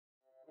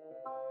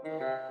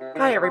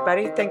Hi,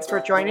 everybody. Thanks for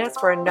joining us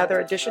for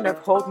another edition of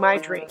Hold My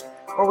Drink,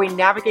 where we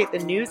navigate the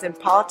news and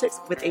politics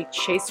with a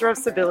chaser of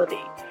civility.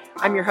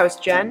 I'm your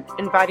host, Jen,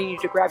 inviting you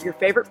to grab your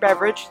favorite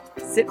beverage,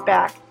 sit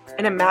back,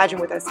 and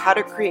imagine with us how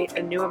to create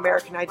a new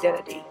American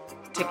identity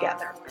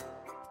together.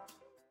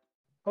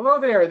 Hello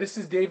there. This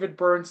is David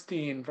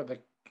Bernstein for the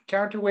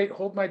Counterweight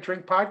Hold My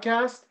Drink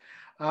podcast.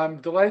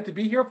 I'm delighted to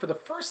be here for the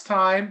first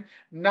time,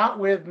 not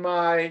with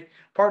my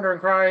partner in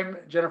crime,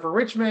 Jennifer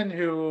Richmond,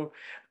 who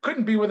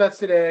couldn't be with us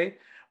today,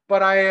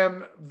 but I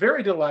am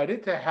very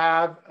delighted to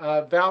have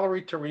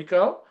Valerie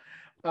Tarico.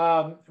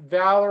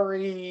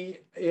 Valerie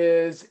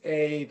is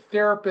a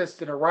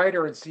therapist and a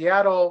writer in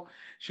Seattle.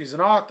 She's an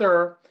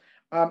author.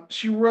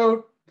 She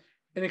wrote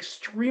an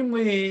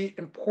extremely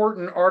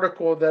important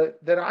article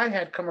that I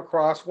had come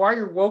across, Why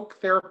Your Woke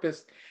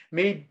Therapist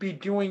May Be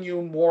Doing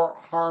You More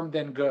Harm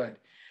Than Good.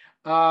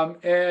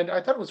 And I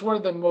thought it was one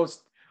of the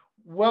most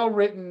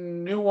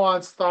well-written,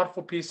 nuanced,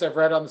 thoughtful pieces I've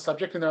read on the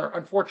subject. And there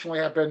unfortunately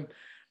have been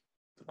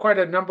quite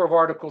a number of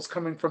articles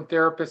coming from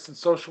therapists and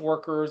social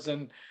workers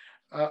and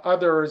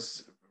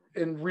others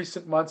in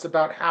recent months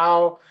about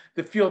how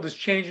the field is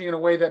changing in a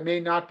way that may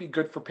not be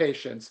good for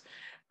patients.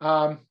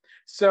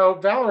 So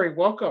Valerie,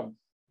 welcome.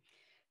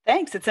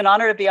 Thanks. It's an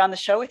honor to be on the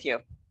show with you.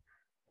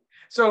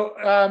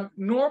 So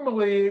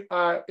normally,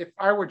 if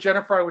I were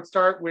Jennifer, I would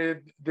start with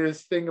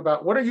this thing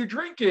about what are you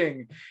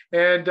drinking?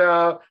 And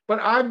but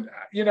I'm,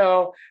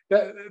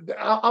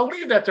 I'll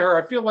leave that to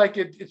her. I feel like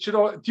it should.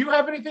 Do you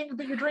have anything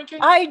that you're drinking?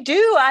 I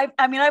do.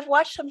 I mean, I've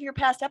watched some of your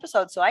past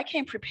episodes, so I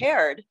came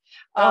prepared.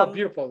 Oh,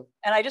 beautiful.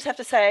 And I just have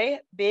to say,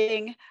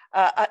 being,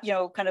 I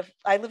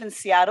live in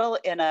Seattle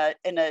in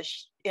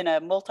a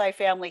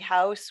multi-family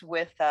house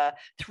with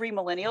 3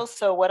 millennials.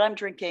 So what I'm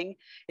drinking,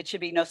 it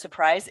should be no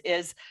surprise,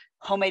 is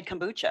homemade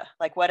kombucha.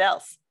 Like what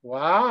else?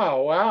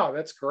 Wow.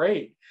 That's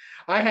great.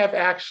 I have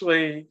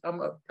actually,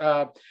 I'm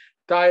a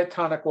diet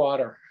tonic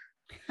water.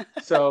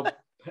 So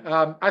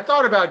I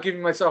thought about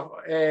giving myself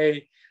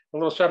a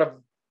little shot of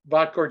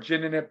vodka or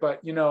gin in it, but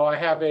I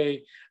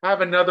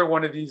have another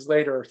one of these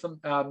later.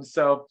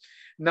 So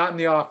not in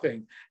the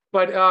offing,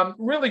 but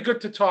really good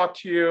to talk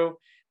to you.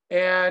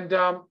 And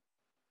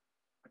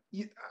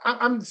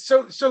I'm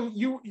so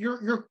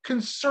you're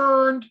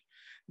concerned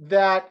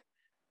that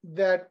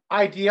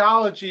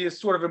ideology is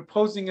sort of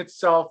imposing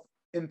itself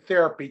in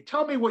therapy.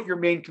 Tell me what your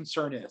main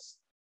concern is.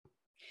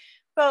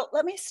 Well,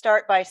 let me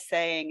start by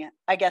saying,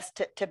 I guess,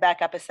 to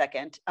back up a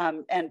second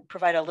and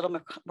provide a little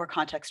more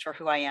context for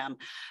who I am.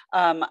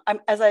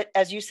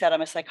 As you said,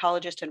 I'm a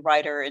psychologist and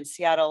writer in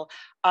Seattle.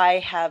 I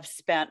have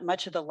spent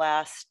much of the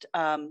last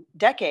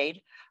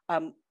decade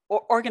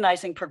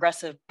organizing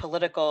progressive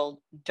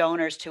political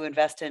donors to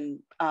invest in,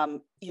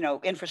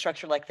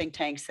 infrastructure like think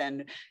tanks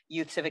and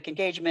youth civic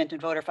engagement and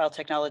voter file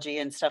technology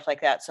and stuff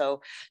like that.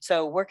 So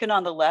working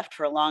on the left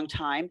for a long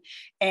time.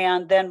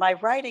 And then my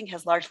writing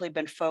has largely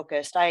been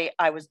focused.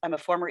 I'm a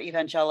former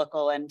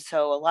evangelical. And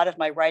so a lot of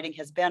my writing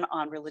has been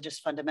on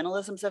religious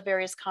fundamentalisms of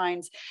various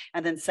kinds.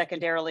 And then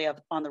secondarily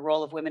on the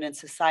role of women in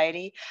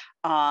society.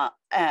 And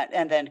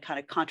then kind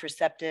of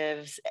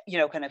contraceptives,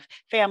 kind of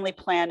family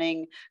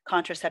planning,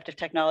 contraceptive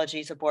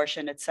technologies,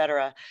 abortion, et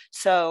cetera.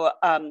 So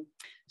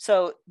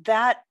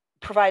that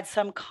provides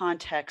some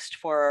context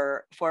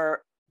for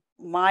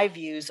my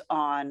views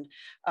on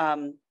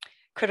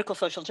critical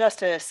social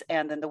justice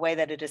and then the way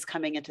that it is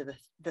coming into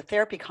the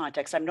therapy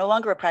context. I'm no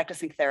longer a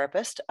practicing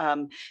therapist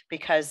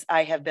because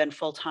I have been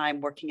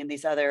full-time working in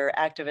these other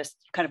activist,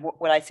 kind of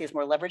what I see as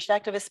more leveraged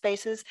activist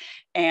spaces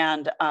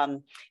and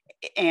kind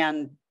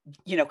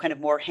of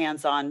more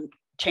hands-on,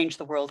 change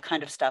the world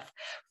kind of stuff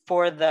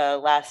for the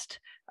last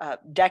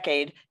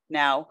decade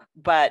now,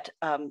 but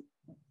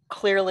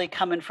clearly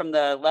coming from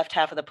the left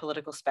half of the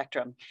political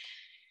spectrum.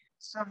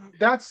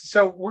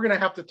 So we're going to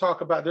have to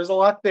talk about, there's a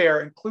lot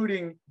there,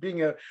 including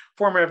being a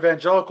former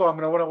evangelical. I'm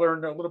going to want to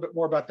learn a little bit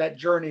more about that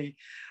journey.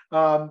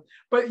 But,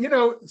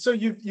 so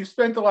you've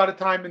spent a lot of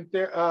time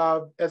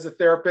as a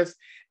therapist,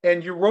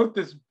 and you wrote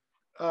this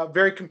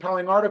very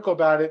compelling article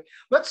about it.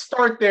 Let's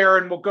start there,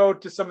 and we'll go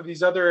to some of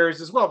these other areas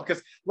as well,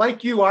 because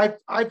like you, I've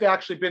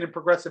actually been in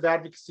progressive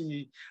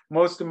advocacy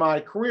most of my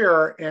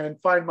career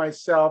and find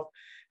myself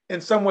in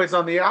some ways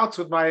on the outs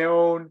with my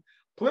own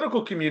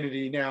political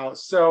community now.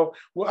 So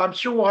I'm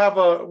sure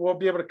we'll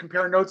be able to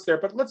compare notes there,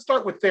 but let's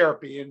start with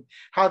therapy and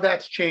how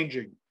that's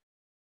changing.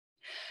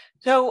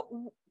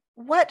 So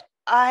what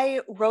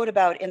I wrote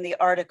about in the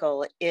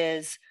article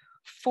is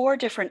 4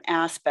 different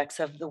aspects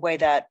of the way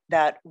that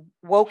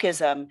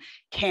wokeism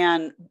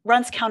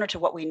runs counter to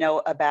what we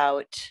know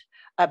about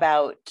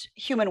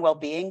human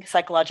well-being,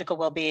 psychological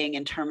well-being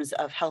in terms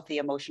of healthy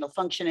emotional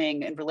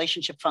functioning and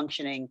relationship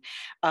functioning.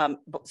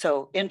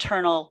 So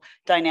internal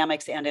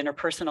dynamics and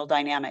interpersonal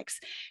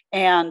dynamics.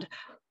 And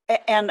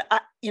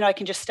I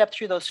can just step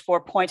through those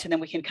 4 points and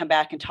then we can come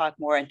back and talk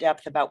more in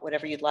depth about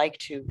whatever you'd like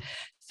to.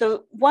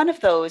 So one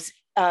of those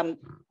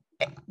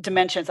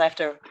dimensions,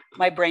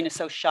 my brain is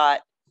so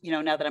shot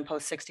now that I'm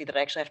post 60, that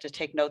I actually have to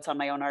take notes on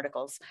my own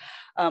articles.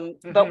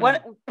 But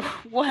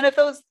one of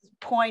those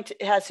points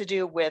has to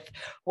do with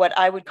what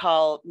I would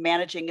call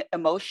managing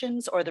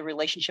emotions, or the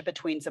relationship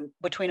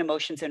between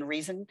emotions and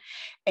reason,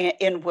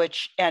 in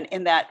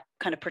that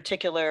kind of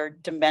particular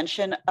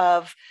dimension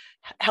of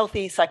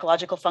healthy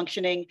psychological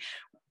functioning.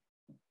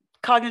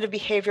 Cognitive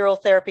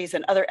behavioral therapies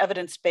and other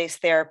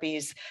evidence-based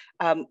therapies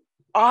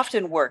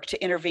often work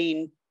to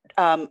intervene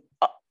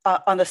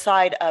on the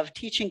side of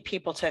teaching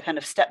people to kind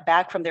of step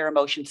back from their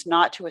emotions,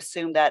 not to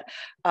assume that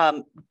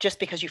just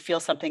because you feel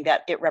something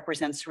that it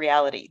represents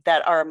reality,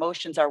 that our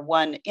emotions are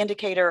one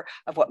indicator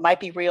of what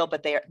might be real,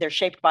 but they're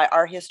shaped by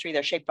our history,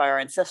 they're shaped by our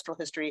ancestral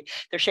history,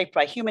 they're shaped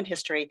by human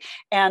history.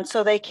 And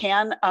so they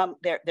can,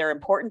 they're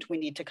important. We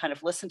need to kind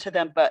of listen to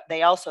them, but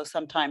they also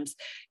sometimes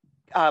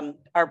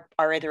are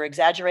either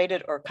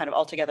exaggerated or kind of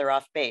altogether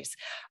off base.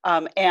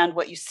 And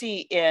what you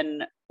see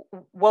in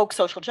woke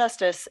social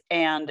justice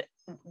and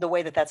the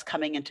way that that's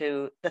coming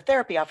into the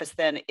therapy office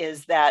then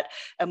is that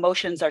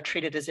emotions are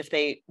treated as if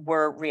they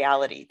were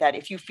reality, that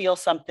if you feel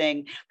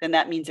something, then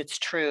that means it's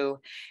true.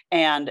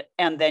 And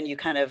then you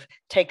kind of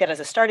take that as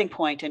a starting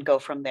point and go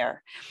from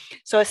there.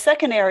 So a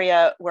second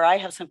area where I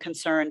have some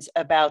concerns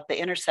about the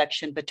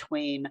intersection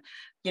between,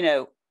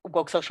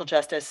 woke social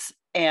justice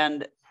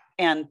and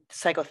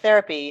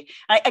psychotherapy,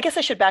 I guess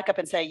I should back up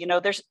and say,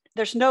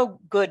 there's no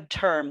good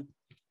term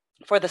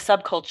for the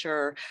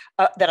subculture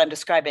that I'm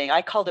describing.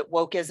 I called it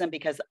wokeism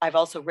because I've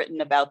also written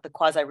about the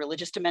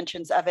quasi-religious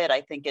dimensions of it. I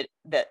think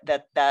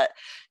that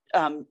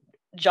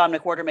John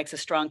McWhorter makes a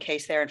strong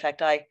case there. In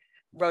fact, I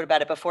wrote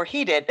about it before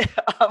he did,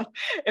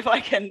 if I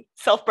can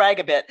self-brag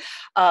a bit,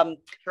 Sure.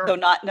 though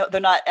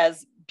not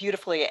as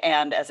beautifully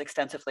and as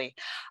extensively.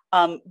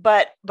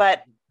 But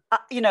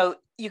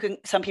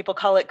some people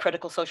call it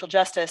critical social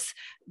justice.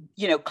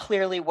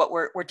 Clearly what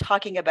we're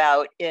talking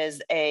about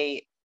is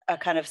a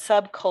kind of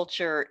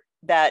subculture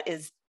that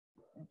is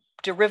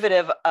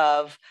derivative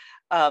of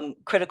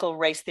critical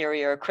race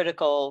theory, or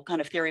critical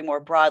kind of theory more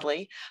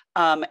broadly,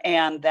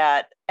 and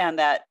that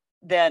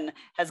then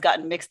has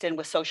gotten mixed in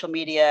with social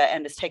media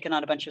and has taken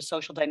on a bunch of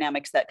social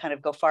dynamics that kind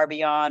of go far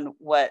beyond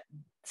what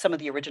some of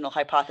the original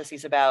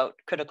hypotheses about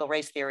critical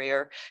race theory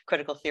or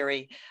critical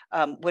theory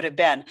would have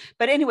been.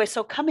 But anyway,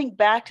 so coming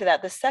back to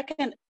that,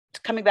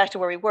 coming back to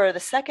where we were, the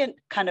second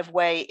kind of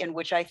way in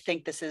which I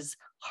think this is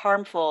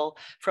harmful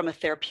from a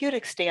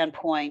therapeutic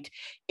standpoint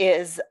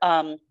is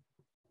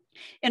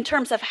in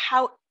terms of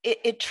how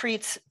it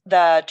treats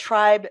the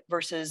tribe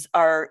versus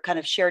our kind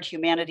of shared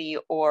humanity,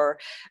 or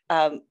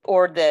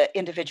the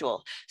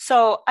individual.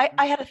 So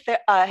I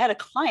had a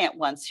client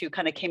once who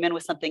kind of came in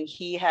with something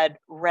he had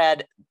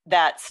read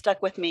that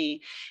stuck with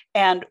me,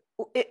 and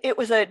it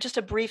was just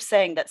a brief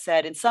saying that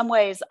said, in some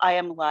ways I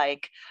am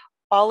like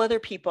all other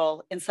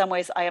people, in some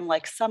ways I am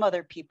like some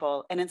other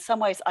people, and in some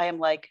ways I am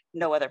like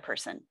no other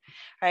person,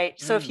 right?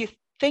 So if you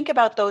think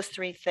about those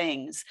three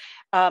things,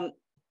 and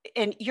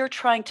you're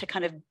trying to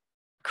kind of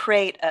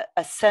create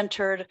a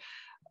centered,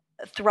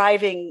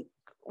 thriving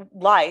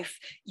life,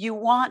 you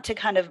want to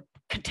kind of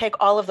take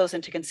all of those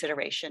into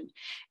consideration.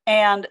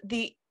 And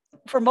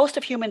for most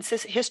of human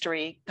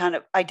history, kind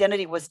of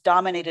identity was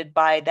dominated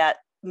by that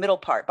middle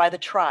part, by the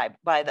tribe,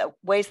 by the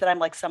ways that I'm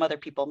like some other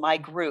people, my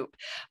group,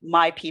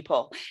 my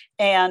people.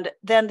 And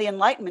then the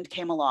Enlightenment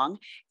came along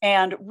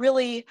and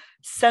really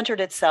centered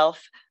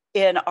itself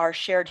in our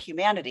shared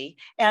humanity.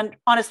 And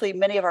honestly,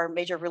 many of our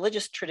major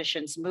religious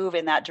traditions move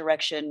in that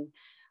direction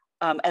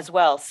as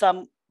well.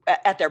 Some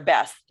at their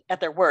best, at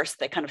their worst,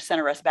 they kind of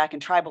center us back in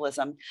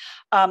tribalism.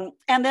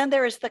 And then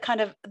there is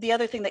the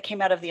other thing that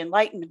came out of the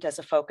Enlightenment as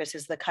a focus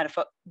is the kind of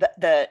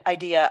the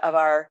idea of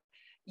our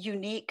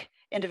unique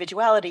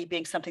individuality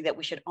being something that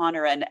we should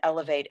honor and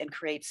elevate and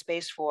create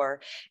space for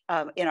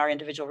in our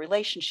individual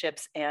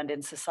relationships and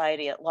in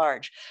society at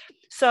large.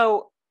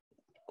 So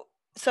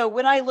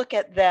when I look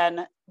at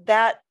then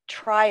that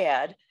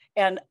triad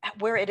and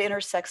where it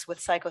intersects with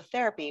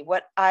psychotherapy,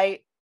 what I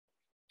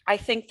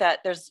think that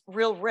there's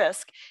real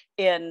risk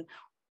in,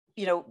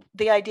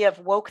 the idea of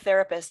woke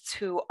therapists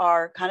who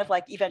are kind of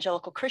like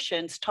evangelical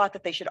Christians, taught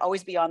that they should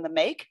always be on the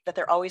make, that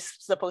they're always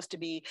supposed to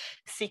be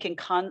seeking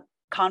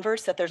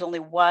converse, that there's only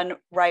one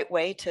right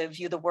way to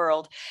view the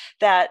world,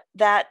 that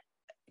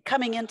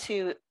coming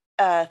into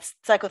a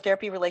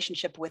psychotherapy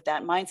relationship with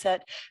that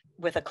mindset,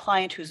 with a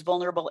client who's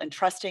vulnerable and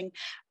trusting,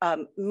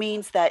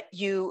 means that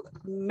you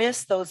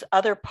miss those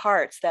other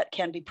parts that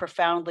can be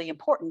profoundly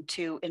important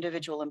to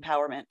individual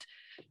empowerment.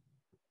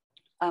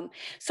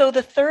 So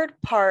the third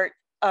part,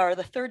 or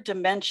the third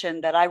dimension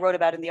that I wrote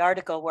about in the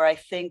article, where I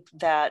think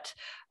that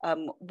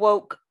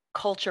woke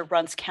culture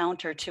runs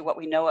counter to what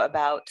we know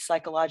about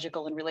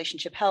psychological and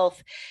relationship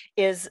health,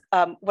 is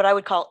what I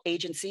would call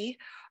agency.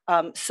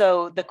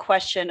 So the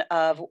question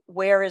of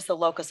where is the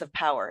locus of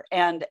power?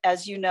 And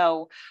as you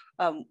know,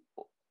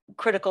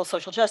 critical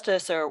social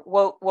justice, or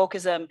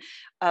wokeism,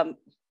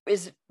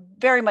 is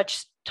very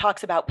much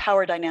talks about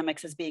power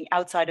dynamics as being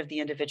outside of the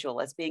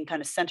individual, as being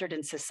kind of centered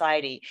in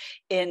society,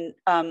 in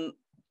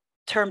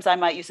terms I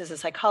might use as a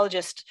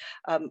psychologist,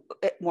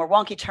 more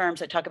wonky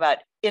terms, I talk about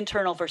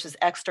internal versus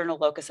external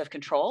locus of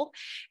control.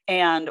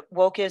 And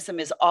wokeism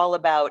is all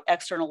about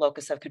external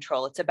locus of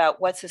control. It's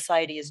about what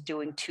society is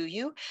doing to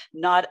you,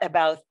 not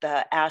about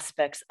the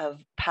aspects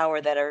of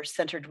power that are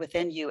centered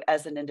within you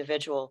as an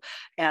individual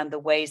and the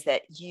ways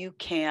that you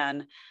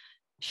can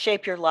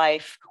shape your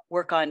life,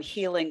 work on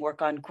healing,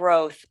 work on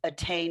growth,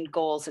 attain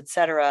goals,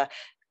 etc.,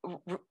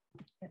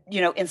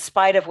 in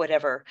spite of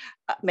whatever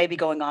may be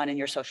going on in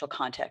your social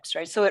context,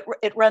 right? So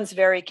it runs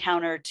very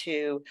counter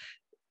to,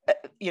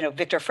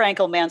 Viktor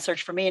Frankl, Man's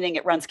Search for Meaning.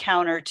 It runs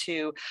counter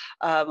to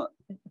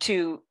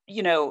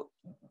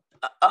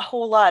a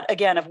whole lot,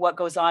 again, of what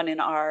goes on in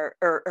our,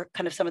 or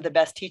kind of some of the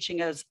best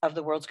teaching of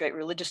the world's great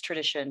religious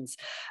traditions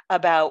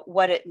about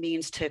what it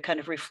means to kind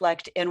of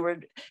reflect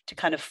inward, to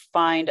kind of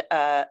find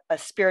a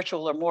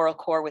spiritual or moral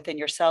core within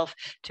yourself,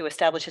 to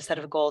establish a set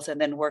of goals and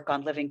then work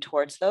on living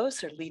towards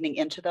those or leaning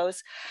into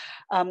those.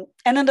 And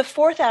then the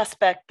fourth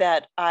aspect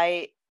that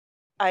I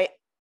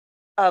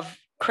of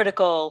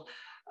critical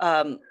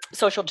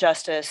social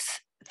justice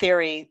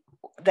theory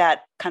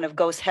that kind of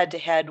goes head to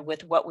head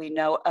with what we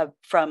know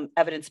from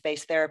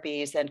evidence-based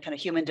therapies and kind of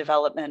human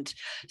development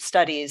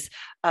studies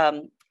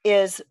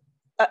has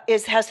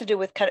to do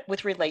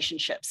with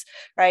relationships,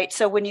 right?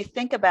 So when you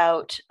think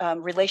about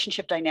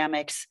relationship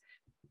dynamics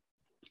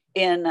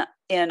in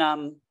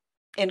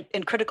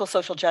critical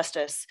social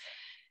justice,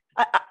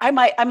 I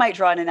might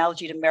draw an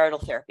analogy to marital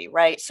therapy,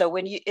 right? So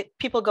when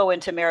people go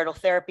into marital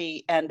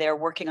therapy and they're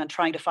working on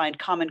trying to find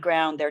common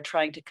ground, they're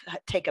trying to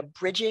take a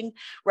bridging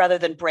rather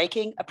than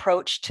breaking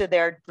approach to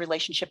their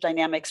relationship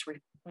dynamics,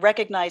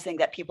 recognizing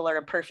that people are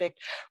imperfect,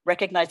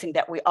 recognizing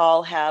that we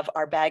all have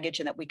our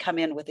baggage and that we come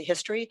in with a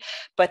history,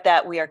 but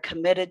that we are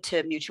committed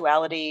to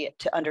mutuality,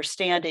 to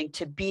understanding,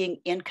 to being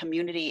in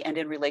community and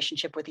in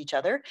relationship with each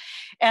other.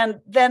 And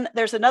then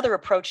there's another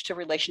approach to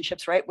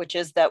relationships, right? Which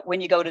is that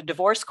when you go to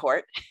divorce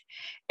court,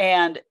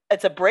 and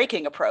it's a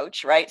breaking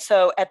approach, right?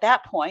 So at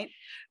that point,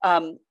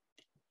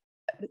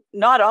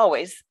 not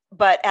always,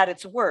 but at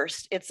its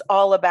worst, it's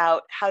all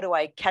about how do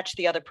I catch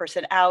the other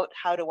person out?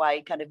 How do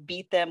I kind of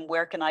beat them?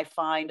 Where can I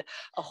find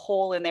a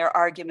hole in their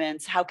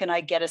arguments? How can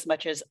I get as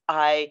much as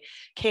I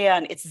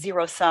can? It's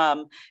zero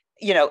sum,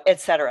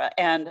 et cetera.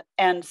 And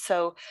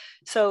so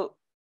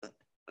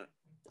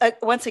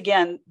once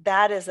again,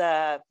 that is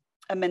a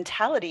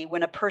mentality.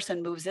 When a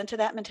person moves into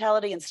that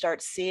mentality and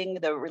starts seeing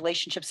the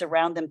relationships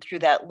around them through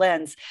that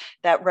lens,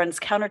 that runs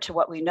counter to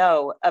what we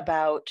know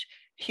about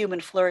human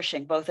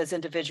flourishing, both as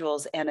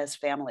individuals and as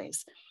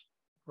families.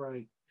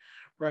 Right.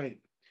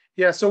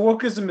 Yeah. So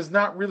wokeism is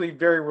not really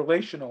very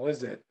relational,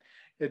 is it?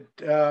 It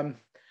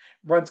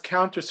runs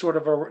counter sort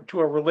of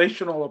to a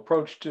relational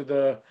approach to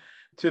the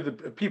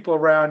people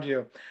around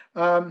you.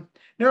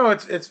 No,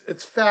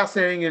 it's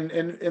fascinating,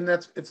 and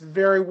it's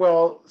very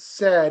well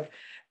said.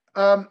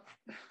 Do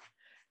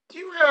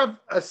you have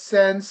a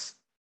sense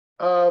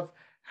of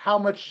how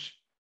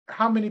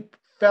many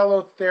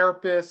fellow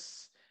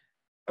therapists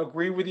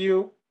agree with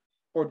you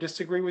or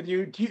disagree with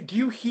you? Do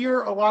you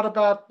hear a lot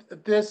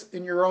about this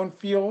in your own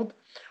field,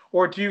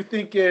 or do you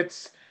think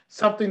it's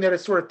something that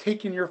is sort of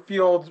taking your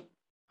field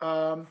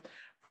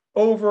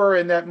over,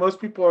 and that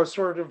most people are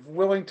sort of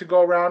willing to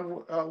go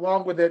around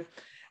along with it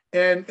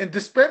and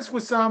dispense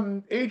with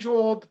some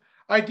age-old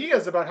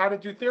ideas about how to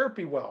do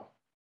therapy well?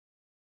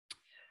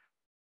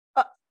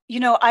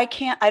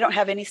 I don't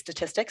have any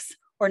statistics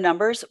or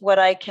numbers. What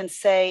I can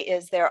say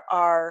is there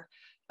are,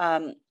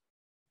 I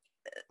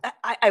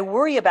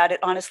worry about it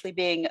honestly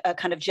being a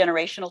kind of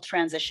generational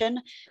transition,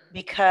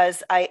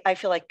 because I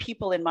feel like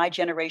people in my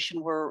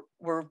generation were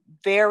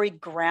very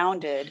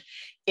grounded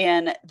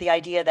in the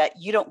idea that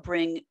you don't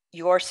bring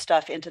your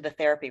stuff into the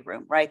therapy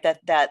room, right?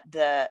 That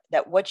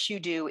what you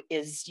do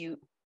is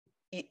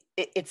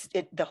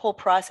the whole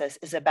process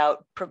is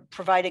about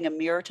providing a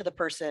mirror to the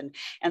person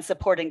and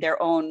supporting their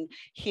own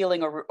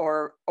healing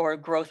or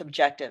growth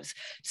objectives.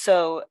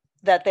 So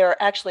that there are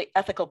actually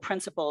ethical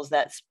principles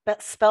that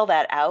spell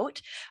that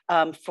out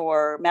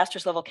for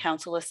master's level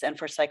counselors and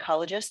for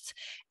psychologists.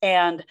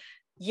 And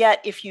yet,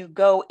 if you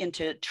go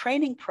into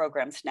training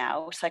programs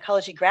now,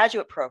 psychology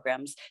graduate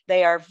programs,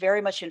 they are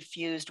very much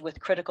infused with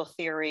critical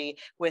theory,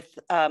 with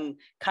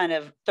kind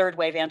of third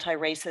wave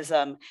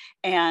anti-racism,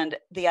 and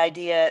the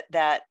idea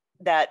that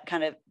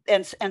kind of,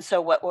 and so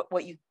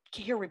what you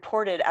hear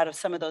reported out of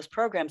some of those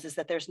programs is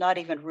that there's not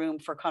even room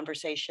for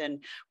conversation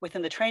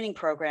within the training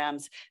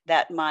programs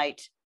that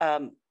might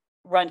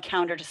run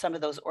counter to some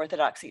of those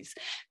orthodoxies.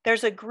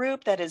 There's a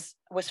group that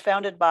was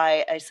founded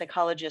by a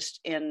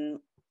psychologist in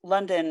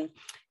London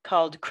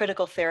called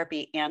Critical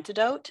Therapy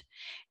Antidote,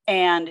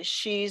 and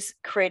she's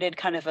created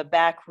kind of a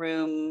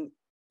backroom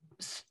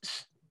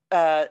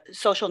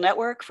social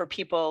network for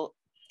people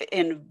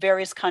in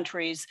various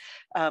countries,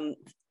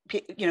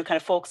 kind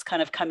of folks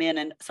kind of come in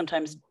and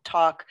sometimes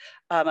talk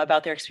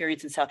about their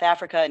experience in South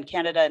Africa and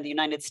Canada and the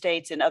United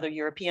States and other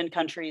European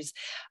countries,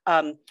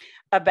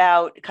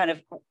 about kind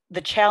of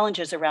the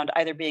challenges around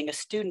either being a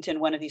student in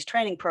one of these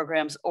training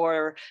programs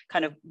or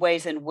kind of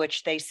ways in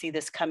which they see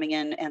this coming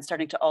in and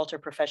starting to alter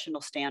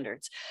professional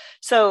standards.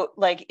 So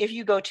like if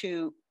you go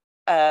to,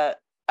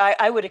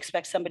 I would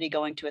expect somebody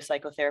going to a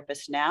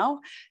psychotherapist now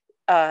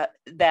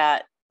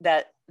that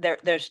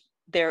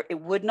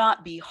it would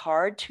not be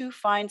hard to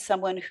find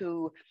someone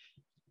who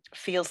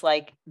feels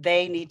like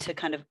they need to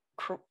kind of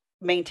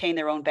maintain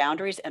their own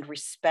boundaries and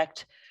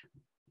respect,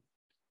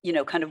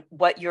 kind of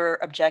what your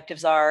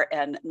objectives are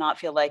and not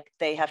feel like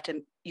you have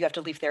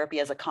to leave therapy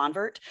as a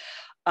convert.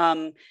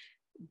 But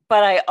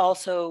I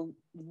also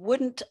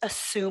wouldn't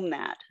assume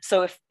that.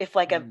 So if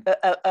like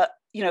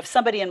if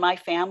somebody in my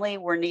family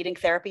were needing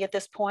therapy at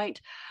this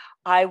point,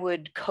 I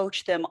would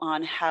coach them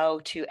on how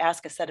to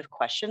ask a set of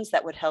questions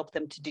that would help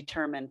them to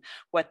determine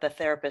what the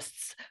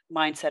therapist's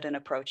mindset and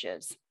approach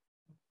is.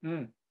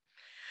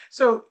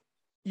 So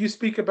you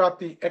speak about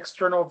the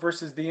external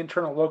versus the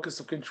internal locus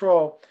of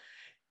control.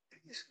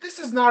 This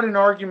is not an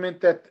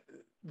argument that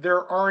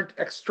there aren't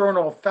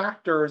external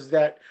factors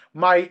that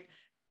might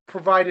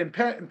provide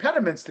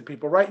impediments to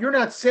people, right? You're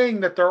not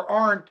saying that there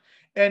aren't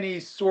any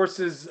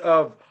sources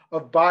of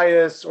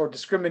bias or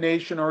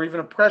discrimination or even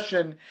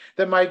oppression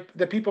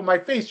that people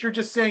might face. You're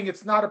just saying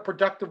it's not a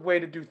productive way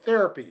to do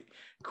therapy.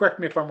 Correct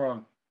me if I'm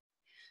wrong.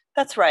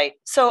 That's right.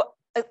 So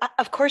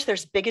of course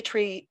there's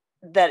bigotry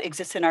that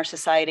exists in our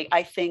society.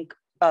 I think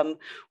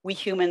we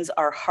humans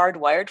are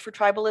hardwired for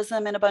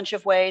tribalism in a bunch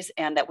of ways,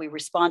 and that we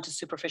respond to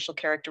superficial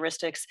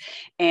characteristics,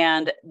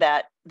 and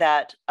that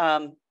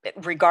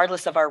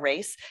regardless of our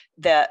race,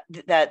 that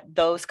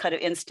those kind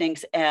of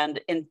instincts and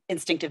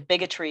instinctive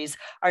bigotries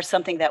are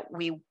something that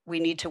we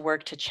need to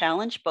work to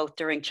challenge, both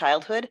during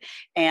childhood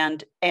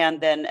and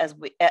then as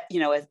we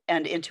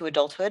and into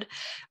adulthood.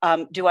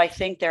 Do I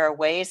think there are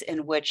ways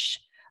in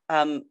which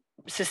kind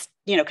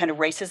of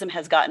racism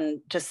has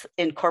gotten just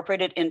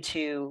incorporated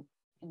into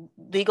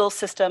legal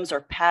systems or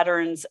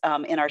patterns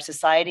in our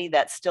society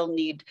that still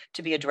need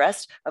to be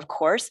addressed? Of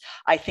course.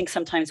 I think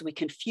sometimes we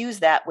confuse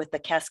that with the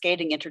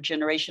cascading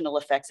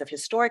intergenerational effects of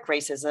historic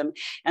racism.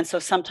 And so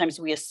sometimes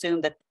we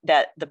assume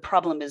that the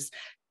problem is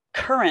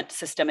current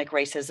systemic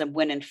racism,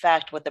 when in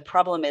fact what the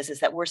problem is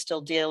that we're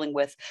still dealing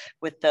with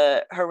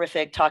the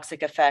horrific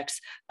toxic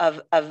effects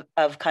of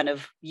kind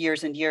of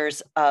years and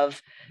years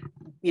of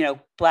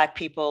Black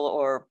people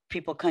or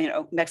people,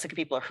 Mexican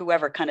people or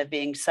whoever kind of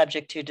being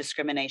subject to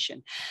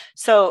discrimination.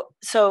 So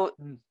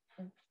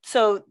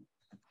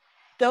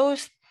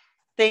those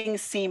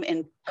things seem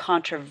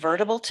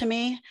incontrovertible to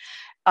me.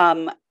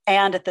 And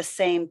at the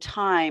same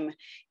time,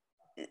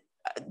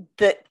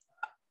 that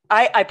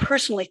I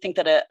personally think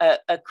that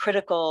a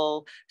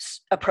critical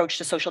approach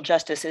to social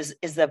justice is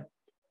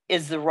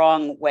the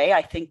wrong way.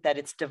 I think that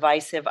it's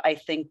divisive. I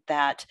think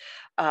that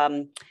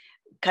kind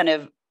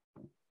of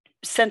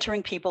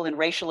centering people in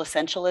racial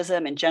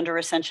essentialism and gender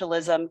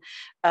essentialism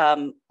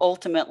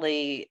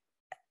ultimately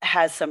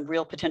has some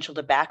real potential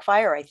to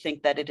backfire. I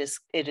think that it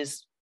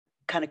is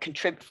kind of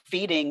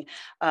feeding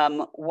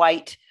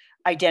white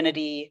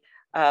identity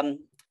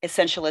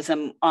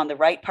essentialism on the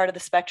right part of the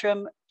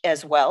spectrum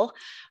as well.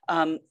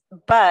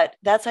 But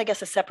that's, I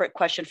guess, a separate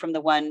question from the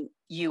one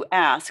you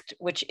asked,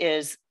 which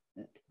is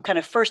kind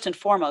of first and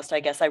foremost, I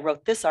guess I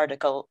wrote this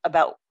article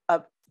about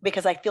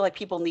because I feel like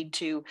people need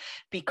to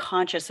be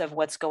conscious of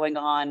what's going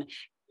on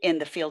in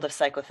the field of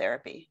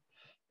psychotherapy.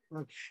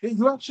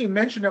 You actually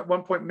mentioned at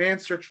one point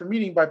Man's Search for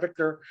Meaning by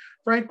Viktor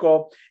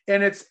Frankl,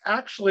 and it's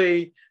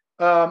actually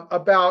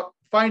about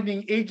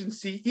finding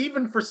agency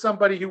even for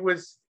somebody who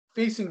was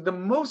facing the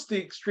most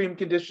extreme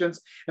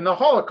conditions in the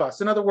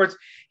Holocaust. In other words,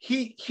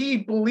 he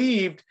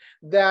believed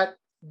that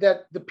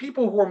the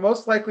people who were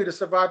most likely to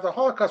survive the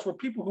Holocaust were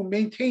people who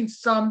maintained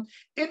some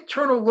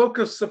internal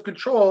locus of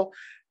control,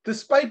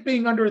 despite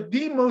being under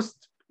the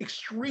most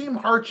extreme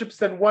hardships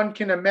that one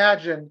can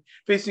imagine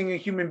facing a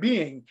human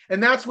being.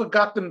 And that's what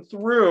got them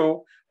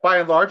through, by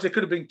and large. They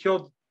could have been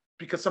killed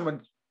because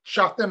someone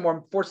shot them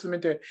or forced them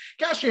into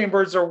gas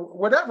chambers or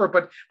whatever.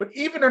 But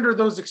even under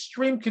those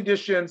extreme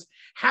conditions,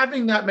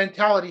 having that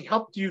mentality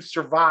helped you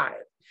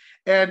survive.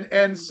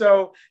 And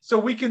so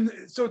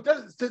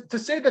to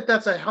say that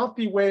that's a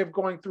healthy way of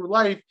going through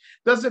life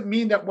doesn't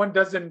mean that one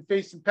doesn't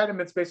face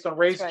impediments based on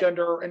race,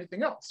 gender, or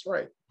anything else,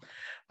 right?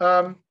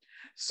 Yeah,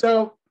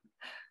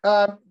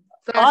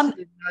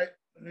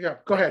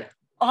 go ahead.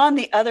 On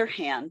the other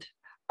hand,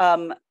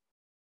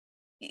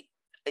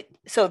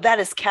 so that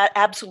is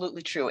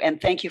absolutely true,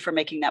 and thank you for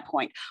making that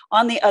point.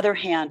 On the other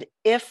hand,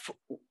 if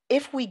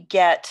we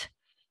get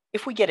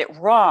it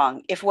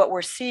wrong, if what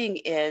we're seeing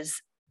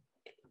is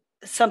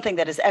something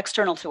that is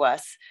external to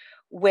us,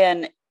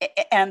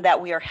 and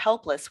that we are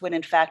helpless when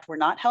in fact we're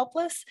not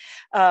helpless,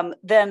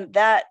 then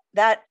that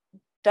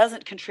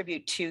doesn't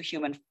contribute to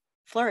human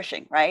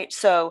flourishing, right?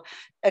 So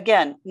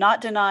again,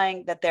 not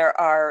denying that there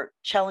are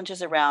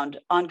challenges around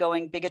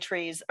ongoing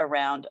bigotries,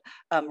 around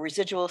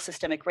residual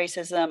systemic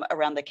racism,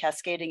 around the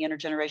cascading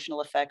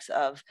intergenerational effects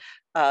of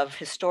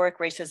historic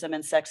racism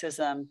and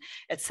sexism,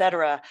 et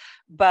cetera.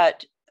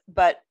 But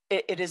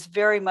it is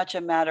very much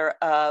a matter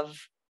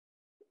of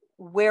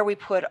where we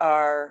put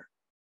our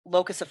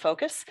locus of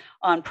focus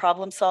on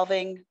problem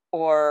solving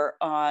or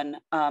on,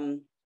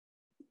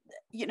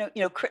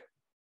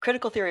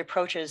 critical theory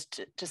approaches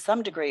to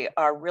some degree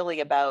are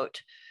really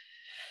about,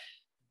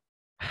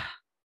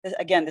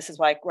 again, this is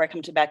where I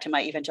come back to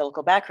my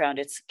evangelical background.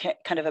 It's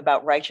kind of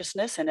about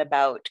righteousness and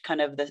about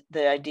kind of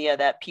the idea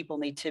that people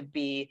need to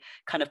be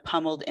kind of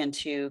pummeled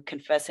into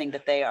confessing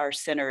that they are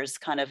sinners,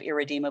 kind of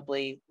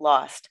irredeemably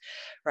lost,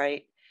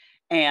 right?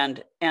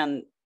 And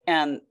then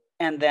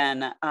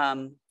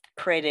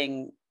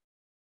creating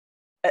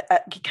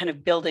kind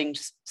of building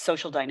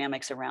social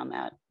dynamics around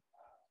that.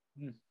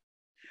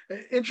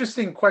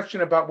 Interesting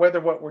question about whether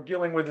what we're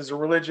dealing with is a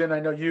religion.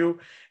 I know you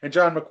and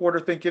John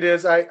McWhorter think it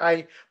is.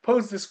 I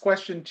posed this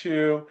question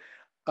to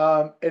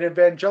an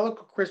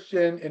evangelical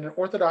Christian and an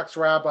Orthodox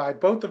rabbi,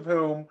 both of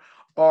whom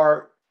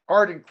are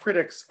ardent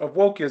critics of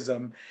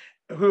wokeism.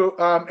 Who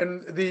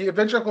and the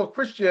evangelical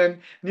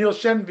Christian Neil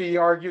Shenvi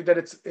argued that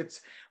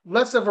it's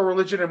less of a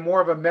religion and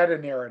more of a meta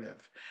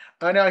narrative.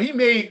 Now he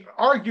may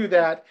argue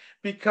that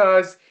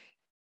because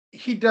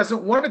he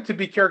doesn't want it to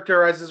be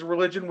characterized as a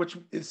religion, which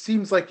it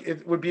seems like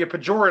it would be a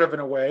pejorative in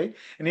a way,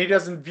 and he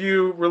doesn't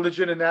view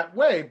religion in that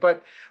way.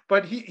 But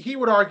he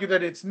would argue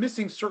that it's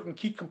missing certain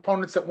key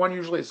components that one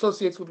usually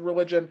associates with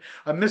religion,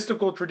 a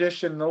mystical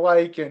tradition and the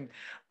like. And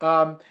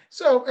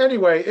so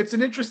anyway, it's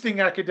an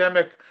interesting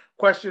academic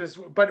question,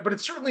 but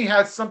it certainly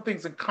has some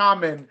things in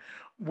common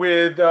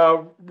with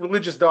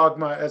religious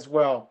dogma as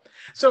well.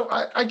 So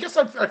I guess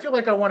I feel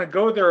like I want to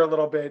go there a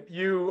little bit.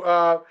 You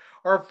are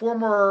a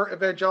former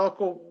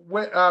evangelical.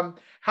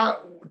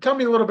 Tell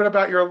me a little bit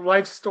about your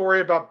life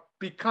story about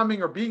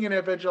becoming or being an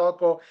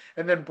evangelical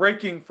and then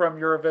breaking from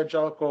your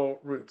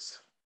evangelical roots.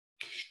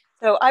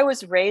 So I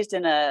was raised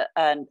in a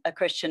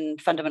Christian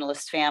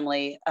fundamentalist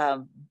family.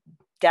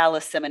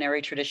 Dallas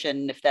seminary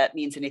tradition, if that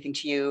means anything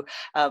to you,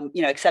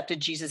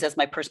 accepted Jesus as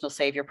my personal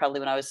savior probably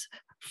when I was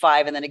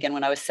 5, and then again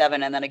when I was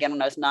 7, and then again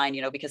when I was 9,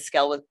 because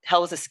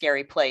hell was a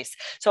scary place.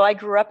 So I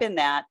grew up in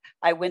that.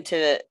 I went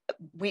to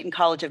Wheaton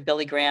College of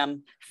Billy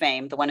Graham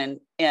fame, the one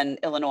in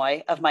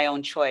Illinois, of my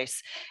own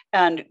choice,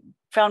 and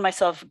found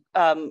myself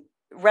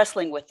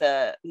wrestling with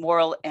the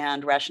moral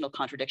and rational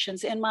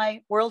contradictions in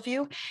my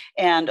worldview,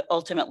 and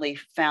ultimately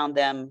found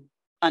them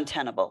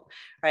untenable,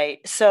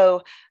 right?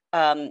 So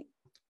by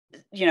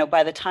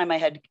the time I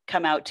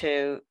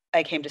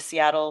came to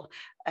Seattle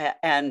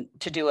and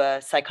to do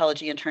a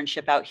psychology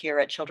internship out here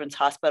at Children's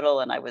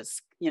Hospital. And I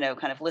was,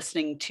 kind of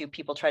listening to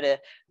people try to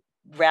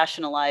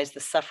rationalize the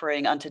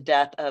suffering unto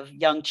death of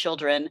young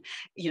children,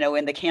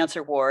 in the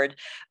cancer ward,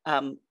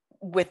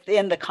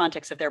 within the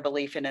context of their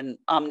belief in an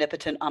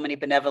omnipotent,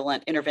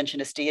 omnibenevolent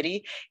interventionist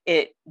deity.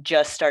 It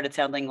just started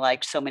sounding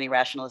like so many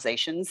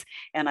rationalizations.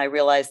 And I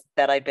realized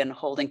that I'd been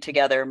holding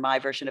together my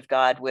version of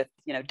God with,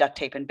 duct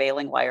tape and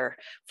baling wire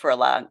for a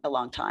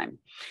long time.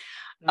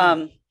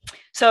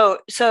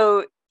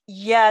 So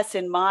yes,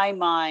 in my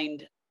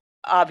mind,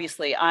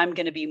 obviously I'm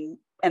going to be,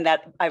 and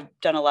that I've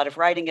done a lot of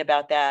writing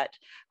about that.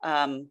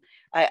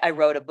 I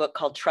wrote a book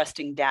called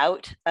Trusting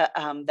Doubt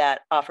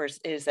that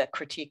is a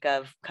critique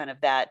of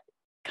that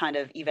kind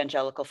of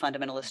evangelical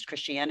fundamentalist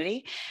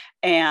Christianity.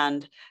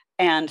 And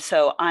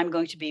so I'm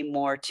going to be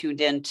more tuned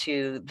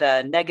into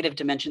the negative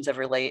dimensions of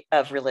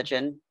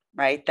religion,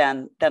 right,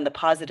 than the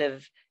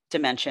positive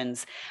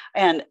dimensions.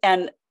 And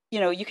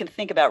you can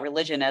think about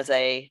religion as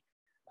a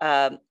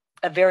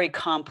very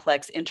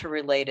complex,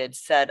 interrelated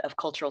set of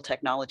cultural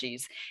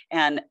technologies.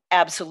 And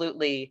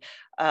absolutely,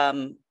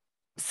 some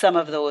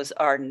of those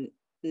are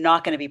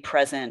not going to be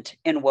present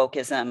in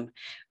wokeism.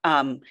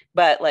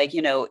 But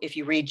if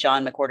you read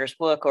John McWhorter's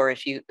book, or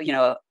if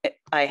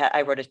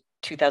I wrote a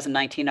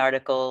 2019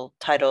 article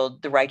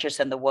titled "The Righteous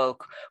and the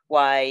Woke: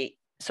 Why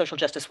Social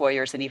Justice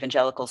Warriors and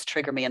Evangelicals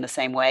Trigger Me in the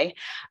Same Way."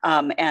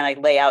 And I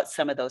lay out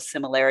some of those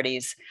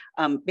similarities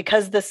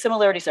because the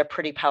similarities are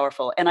pretty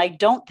powerful. And I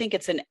don't think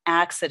it's an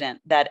accident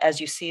that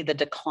as you see the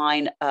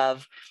decline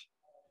of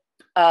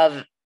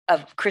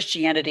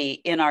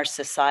Christianity in our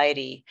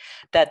society,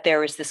 that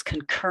there is this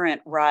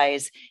concurrent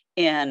rise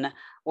in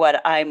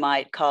what I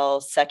might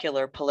call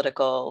secular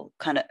political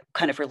kind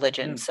of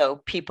religion. So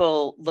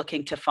people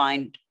looking to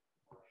find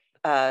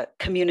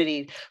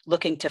community,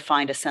 looking to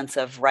find a sense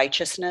of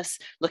righteousness,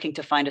 looking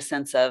to find a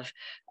sense of,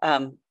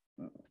 how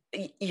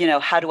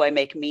do I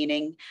make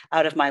meaning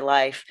out of my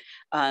life?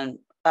 How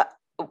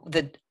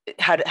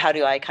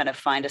do I kind of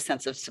find a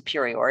sense of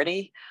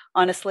superiority,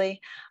 honestly?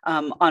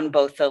 On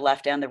both the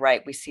left and the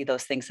right, we see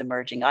those things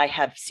emerging. I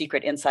have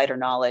secret insider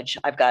knowledge.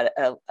 I've got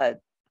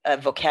a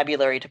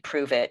vocabulary to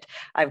prove it.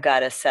 I've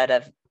got a set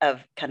of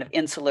kind of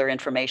insular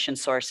information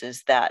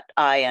sources that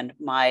I and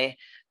my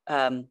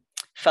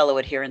fellow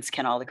adherents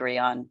can all agree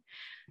on.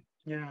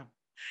 Yeah.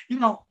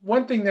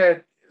 One thing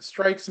that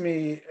strikes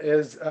me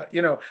is, a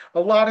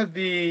lot of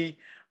the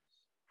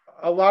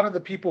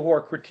people who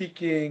are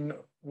critiquing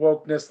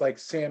wokeness, like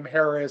Sam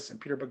Harris and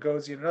Peter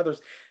Boghossian and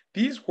others,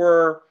 these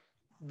were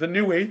the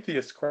new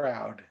atheist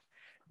crowd.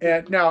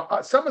 And now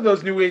some of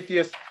those new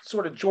atheists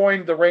sort of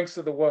joined the ranks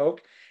of the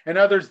woke, and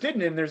others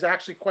didn't. And there's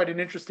actually quite an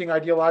interesting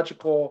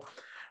ideological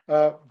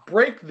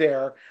break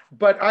there.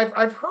 But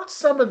I've heard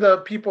some of the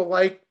people,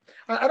 like,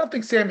 I don't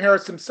think Sam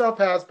Harris himself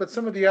has, but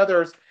some of the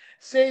others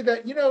say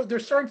that, they're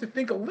starting to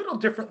think a little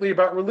differently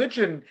about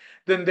religion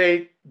than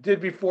they did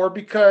before,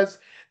 because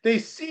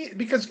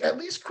at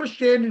least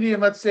Christianity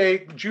and, let's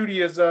say,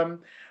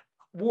 Judaism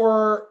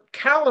were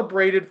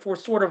calibrated for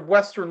sort of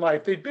Western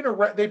life. They've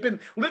been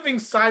living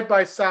side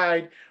by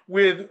side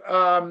with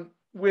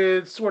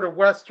sort of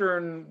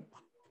Western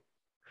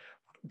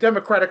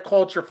democratic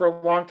culture for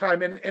a long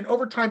time, and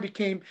over time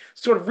became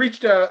sort of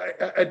reached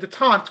a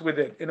detente with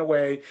it in a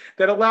way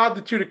that allowed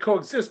the two to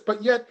coexist.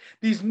 But yet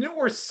these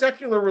newer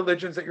secular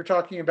religions that you're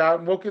talking about,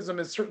 and wokeism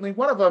is certainly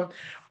one of them,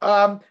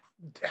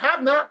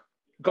 have not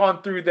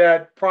gone through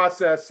that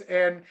process,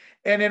 and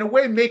in a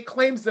way make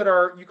claims that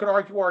you could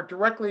argue are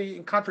directly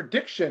in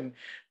contradiction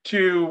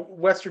to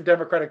Western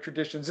democratic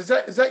traditions. Is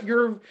that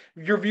your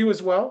view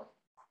as well?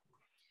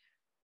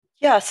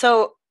 Yeah.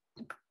 So,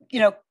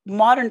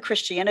 modern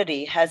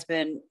Christianity has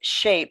been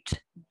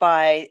shaped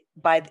by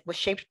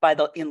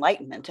the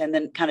Enlightenment, and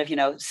then kind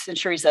of,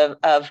 centuries of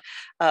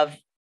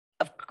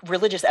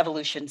religious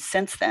evolution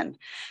since then,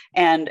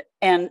 and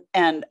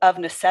of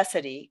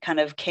necessity kind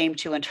of came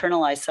to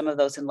internalize some of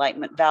those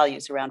Enlightenment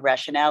values around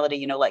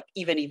rationality. Like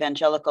even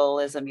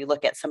evangelicalism, you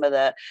look at some of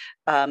the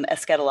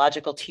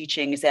eschatological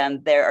teachings,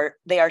 and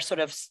they are sort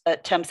of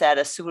attempts at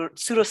a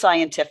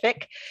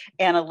pseudoscientific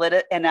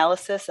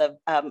analysis of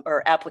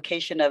or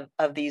application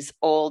of these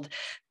old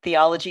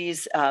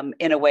theologies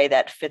in a way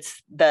that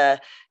fits the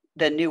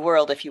new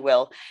world, if you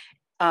will.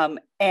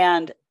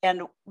 And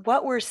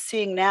what we're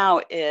seeing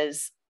now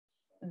is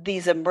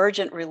these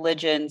emergent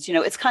religions,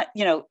 it's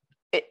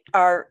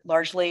are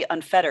largely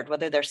unfettered,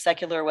 whether they're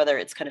secular, whether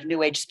it's kind of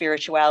New Age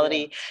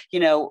spirituality,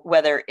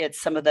 whether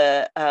it's some of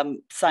the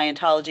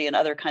Scientology and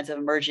other kinds of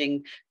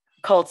emerging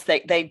cults.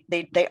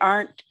 They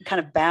aren't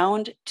kind of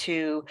bound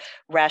to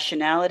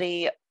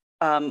rationality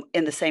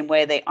in the same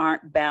way they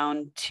aren't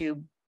bound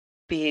to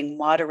being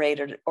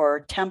moderated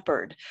or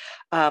tempered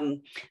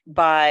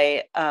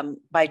by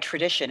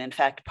tradition. In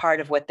fact,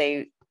 part of what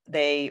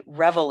they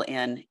revel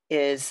in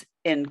is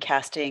in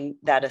casting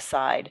that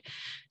aside.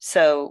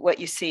 So what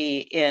you see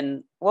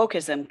in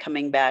wokeism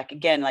coming back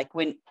again, like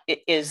when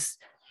it is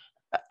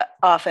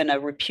often a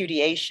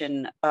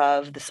repudiation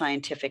of the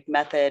scientific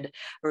method,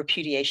 a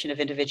repudiation of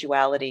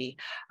individuality,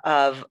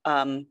 of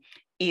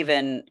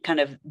even kind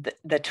of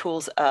the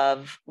tools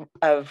of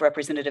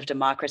representative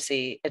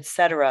democracy, et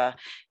cetera.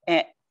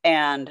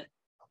 And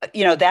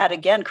that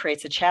again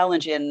creates a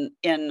challenge in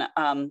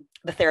the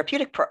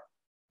therapeutic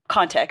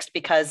context,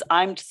 because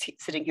I'm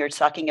sitting here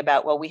talking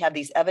about, well, we have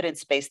these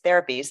evidence-based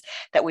therapies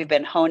that we've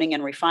been honing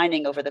and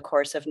refining over the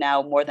course of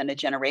now more than a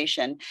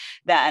generation,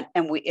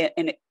 and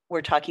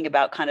we're talking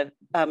about kind of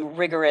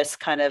rigorous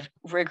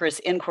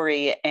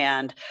inquiry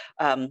and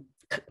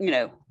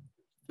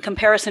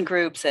comparison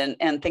groups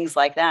and things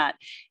like that.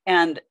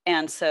 And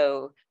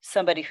so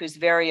somebody who's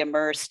very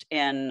immersed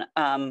in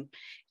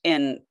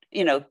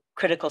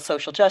critical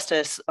social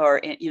justice or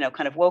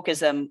kind of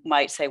wokeism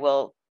might say,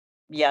 well,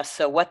 yes,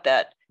 so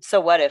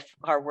what if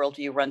our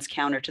worldview runs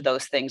counter to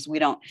those things? We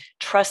don't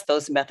trust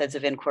those methods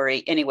of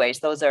inquiry anyways.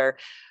 Those are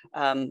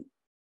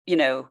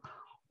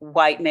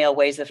white male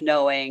ways of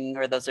knowing,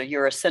 or those are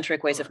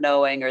Eurocentric ways of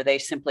knowing, or they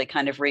simply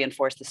kind of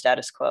reinforce the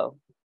status quo.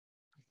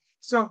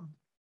 So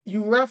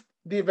you left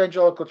the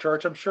evangelical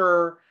church. I'm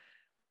sure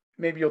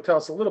maybe you'll tell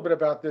us a little bit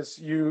about this.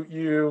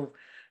 You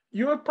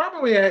would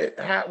probably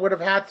would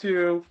have had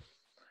to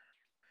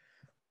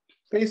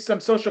face some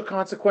social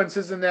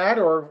consequences in that,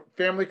 or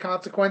family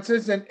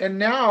consequences. And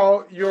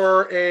now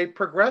you're a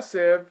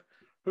progressive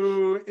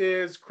who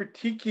is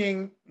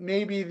critiquing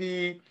maybe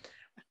the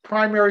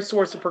primary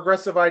source of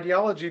progressive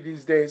ideology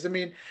these days. I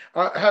mean,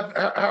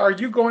 are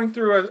you going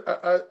through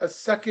a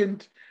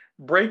second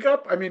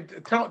breakup? I mean,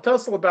 tell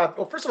us a little about,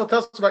 well, first of all, tell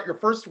us about your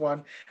first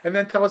one, and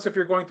then tell us if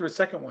you're going through a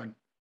second one.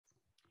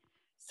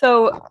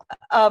 So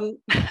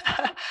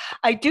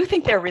I do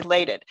think they're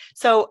related.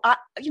 So,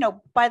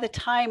 by the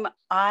time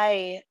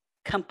I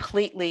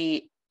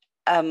completely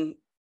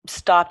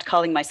stopped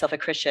calling myself a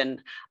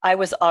Christian, I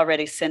was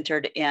already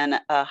centered in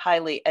a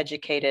highly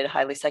educated,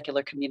 highly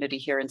secular community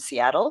here in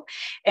Seattle.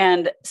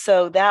 And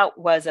so that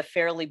was a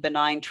fairly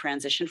benign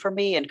transition for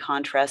me, in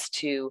contrast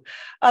to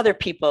other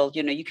people.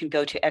 You can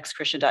go to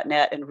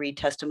xchristian.net and read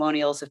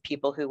testimonials of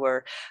people who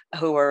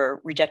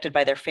were rejected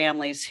by their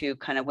families, who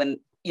kind of, when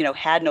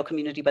had no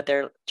community but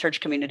their church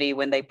community,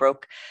 when they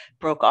broke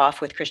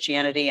off with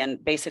Christianity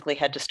and basically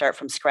had to start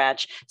from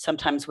scratch,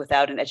 sometimes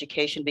without an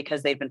education,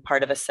 because they'd been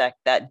part of a sect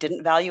that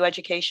didn't value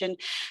education.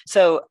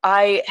 So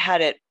I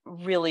had it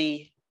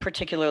really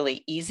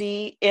particularly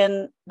easy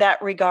in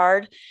that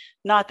regard.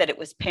 Not that it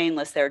was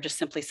painless. There are just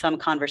simply some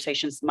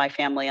conversations my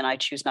family and I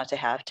choose not to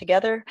have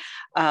together.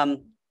 I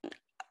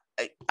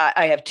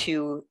have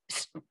two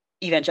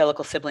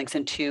evangelical siblings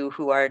and two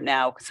who are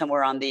now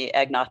somewhere on the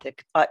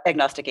agnostic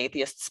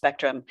atheist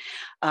spectrum,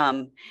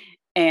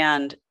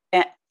 and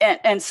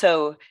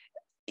so,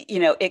 you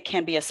know, it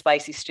can be a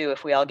spicy stew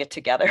if we all get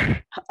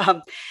together.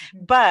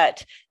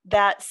 But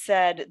that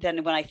said,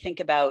 then when I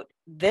think about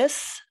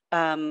this,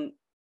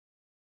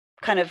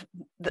 kind of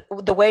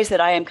the ways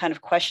that I am kind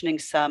of questioning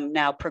some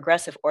now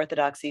progressive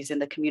orthodoxies in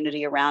the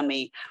community around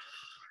me,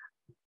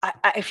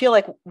 I feel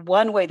like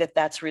one way that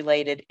that's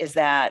related is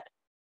that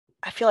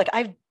I feel like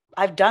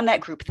I've done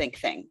that groupthink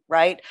thing,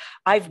 right?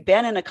 I've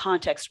been in a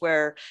context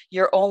where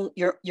you're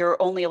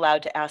only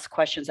allowed to ask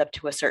questions up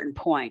to a certain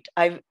point.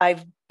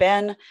 I've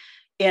been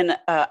in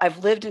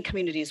I've lived in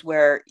communities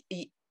where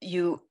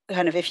you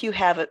kind of, if you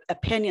have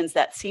opinions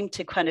that seem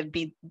to kind of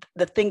be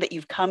the thing that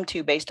you've come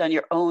to based on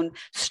your own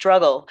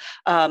struggle,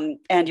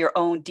 and your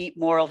own deep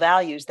moral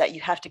values, that you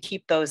have to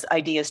keep those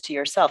ideas to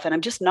yourself. And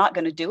I'm just not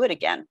going to do it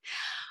again.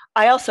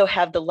 I also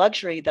have the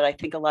luxury that I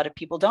think a lot of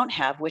people don't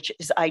have, which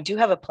is I do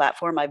have a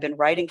platform. I've been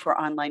writing for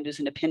online news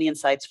and opinion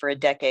sites for a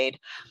decade.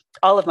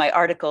 All of my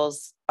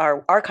articles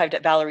are archived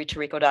at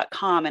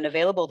valerietarico.com and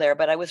available there.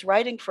 But I was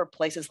writing for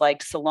places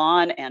like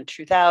Salon and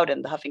Truth Out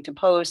and the Huffington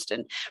Post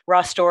and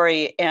Raw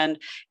Story. And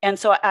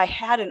so I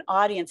had an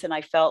audience, and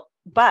I felt,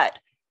 but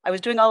I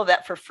was doing all of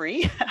that for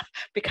free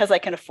because I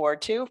can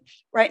afford to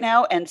right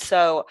now. And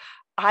so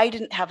I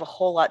didn't have a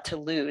whole lot to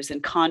lose,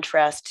 in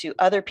contrast to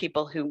other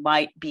people who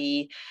might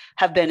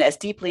have been as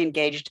deeply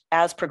engaged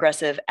as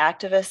progressive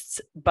activists,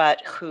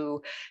 but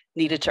who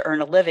needed to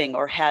earn a living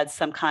or had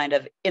some kind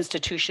of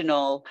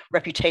institutional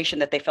reputation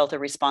that they felt a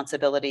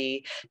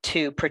responsibility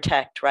to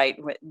protect, right?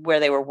 Where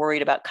they were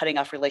worried about cutting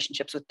off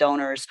relationships with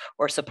donors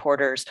or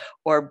supporters,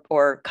 or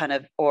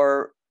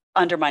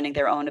undermining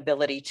their own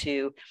ability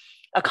to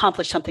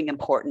accomplish something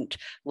important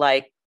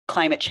like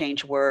climate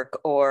change work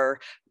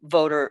or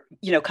voter,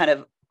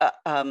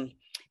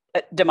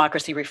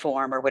 democracy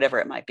reform or whatever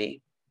it might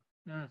be.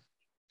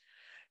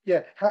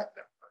 Yeah.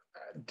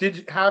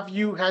 Have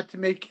you had to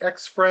make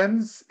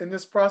ex-friends in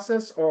this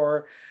process,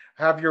 or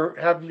have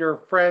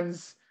your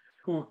friends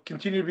who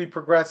continue to be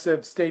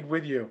progressive stayed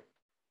with you?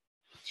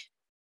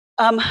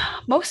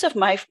 Most of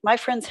my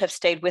friends have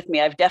stayed with me.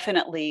 I've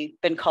definitely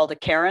been called a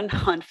Karen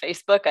on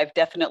Facebook. I've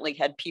definitely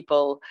had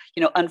people,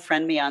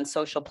 unfriend me on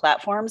social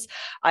platforms.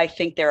 I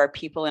think there are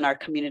people in our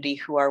community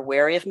who are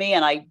wary of me,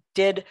 and I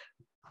did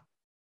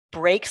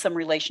break some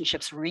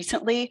relationships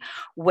recently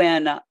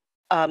when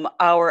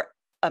our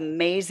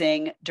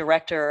amazing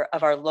director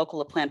of our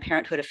local Planned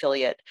Parenthood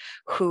affiliate,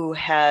 who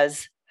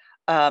has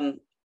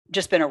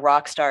just been a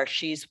rock star.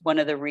 She's one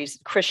of the reasons,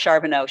 Chris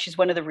Charbonneau, she's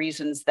one of the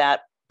reasons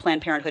that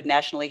Planned Parenthood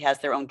nationally has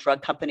their own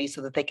drug company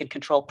so that they can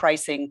control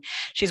pricing.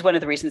 She's one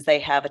of the reasons they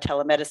have a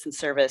telemedicine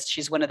service.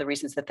 She's one of the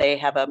reasons that they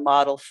have a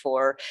model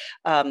for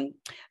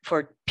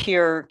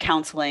peer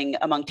counseling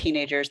among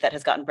teenagers that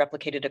has gotten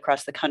replicated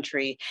across the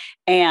country.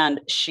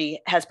 And she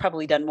has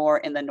probably done more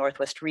in the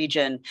Northwest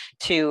region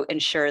to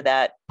ensure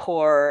that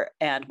poor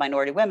and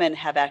minority women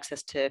have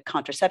access to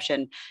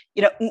contraception,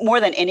 more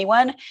than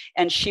anyone.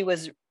 And she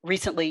was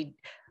recently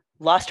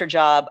lost her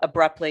job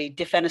abruptly,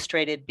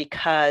 defenestrated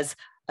because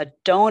a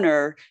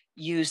donor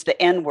used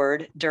the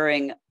N-word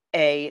during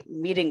a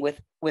meeting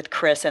with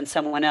Chris and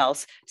someone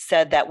else,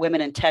 said that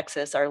women in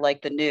Texas are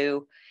like the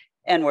new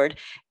N-word.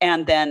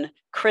 And then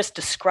Chris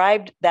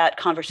described that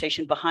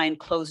conversation behind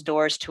closed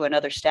doors to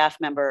another staff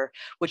member,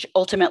 which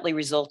ultimately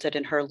resulted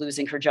in her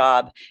losing her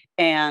job.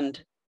 And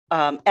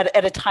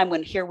at a time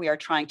when here we are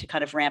trying to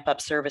kind of ramp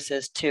up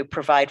services to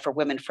provide for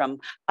women from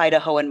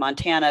Idaho and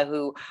Montana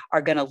who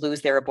are going to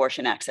lose their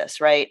abortion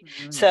access, right?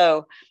 Mm-hmm.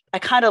 So I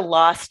kind of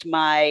lost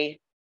my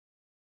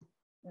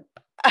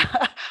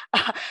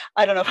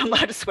I don't know if I'm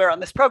allowed to swear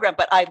on this program,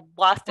 but I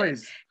lost it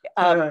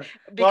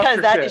because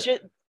that is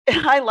just,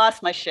 I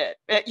lost my shit.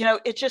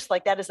 It's just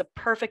like, that is a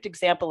perfect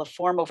example of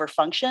form over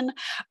function,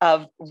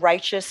 of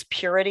righteous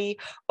purity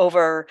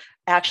over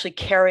actually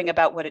caring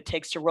about what it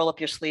takes to roll up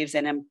your sleeves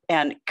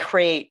and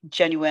create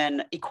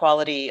genuine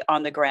equality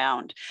on the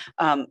ground.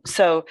 Yeah,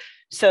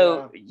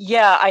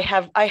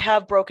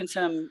 I've broken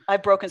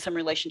some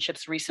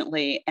relationships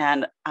recently,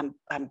 and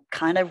I'm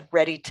kind of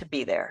ready to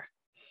be there.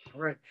 All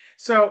right.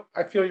 So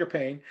I feel your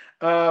pain.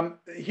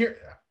 Here,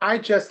 I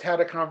just had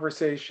a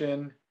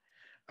conversation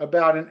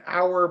about an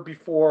hour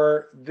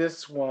before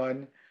this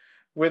one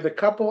with a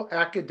couple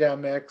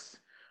academics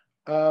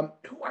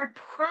who I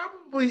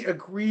probably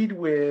agreed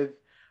with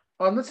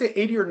on, let's say,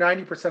 80 or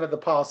 90% of the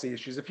policy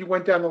issues. If you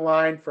went down the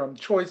line from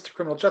choice to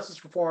criminal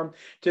justice reform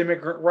to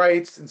immigrant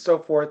rights and so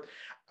forth,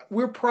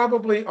 we're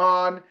probably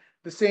on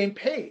the same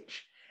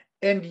page.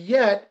 And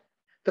yet,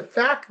 the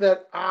fact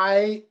that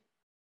I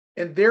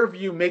in their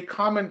view, make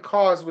common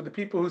cause with the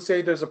people who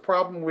say there's a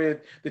problem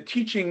with the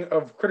teaching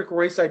of critical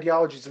race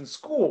ideologies in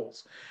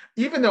schools.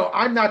 Even though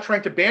I'm not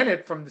trying to ban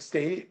it from the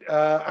state,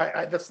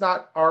 that's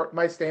not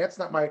my stance,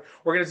 not my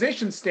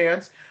organization's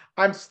stance.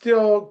 I'm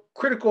still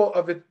critical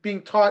of it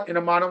being taught in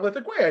a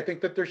monolithic way. I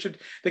think that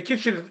the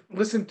kids should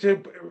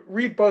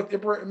read both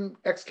Ibrahim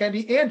X.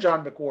 Kendi and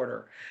John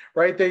McWhorter,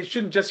 right? They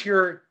shouldn't just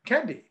hear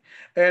Kendi.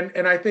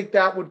 And I think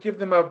that would give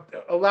them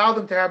allow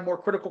them to have more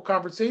critical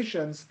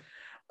conversations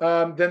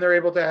than they're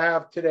able to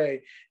have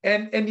today.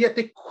 And yet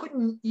they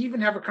couldn't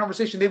even have a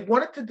conversation. They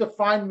wanted to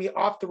define me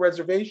off the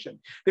reservation.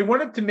 They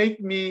wanted to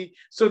make me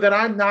so that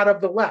I'm not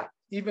of the left,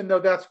 even though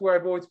that's where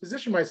I've always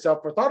positioned myself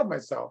or thought of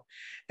myself.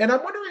 And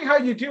I'm wondering how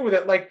you deal with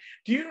it. Like,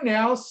 do you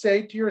now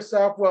say to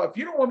yourself, well, if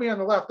you don't want me on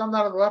the left, I'm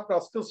not on the left, but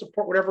I'll still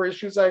support whatever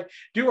issues I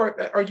do? Or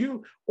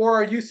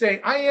are you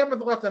saying, I am on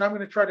the left and I'm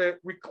going to try to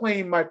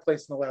reclaim my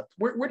place on the left?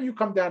 Where do you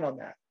come down on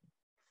that?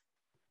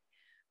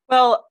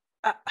 Well,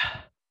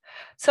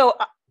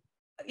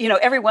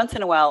 every once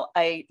in a while,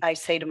 I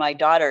say to my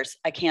daughters,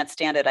 I can't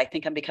stand it. I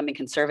think I'm becoming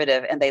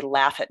conservative. And they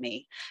laugh at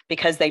me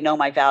because they know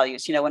my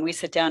values. When we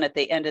sit down at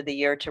the end of the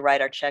year to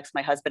write our checks,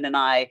 my husband and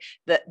I,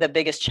 the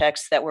biggest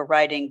checks that we're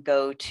writing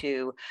go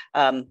to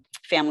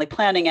family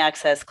planning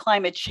access,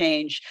 climate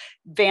change,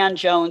 Van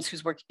Jones,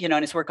 who's work, in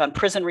his work on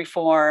prison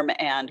reform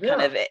and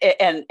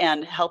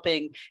and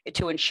helping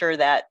to ensure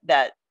that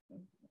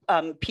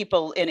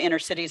people in inner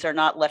cities are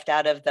not left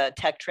out of the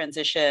tech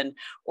transition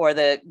or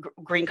the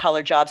green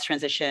collar jobs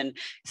transition.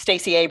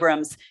 Stacey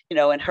Abrams,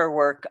 and her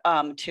work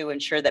to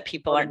ensure that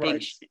people aren't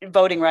being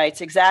voting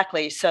rights.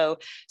 Exactly. So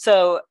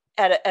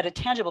at a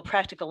tangible,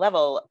 practical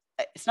level,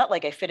 it's not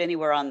like I fit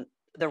anywhere on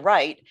the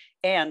right.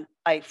 And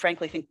I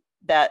frankly think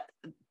that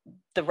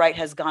the right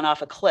has gone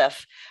off a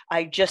cliff.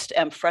 I just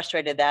am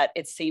frustrated that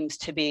it seems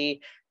to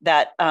be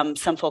that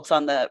some folks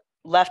on the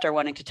left are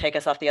wanting to take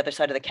us off the other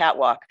side of the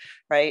catwalk,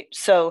 right?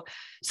 So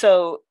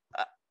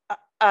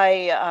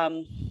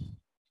I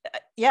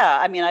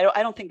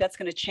don't think that's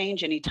going to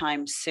change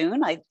anytime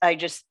soon.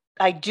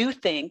 I do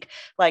think,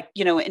 like,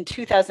 in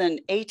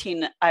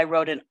 2018, I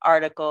wrote an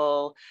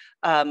article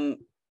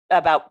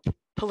about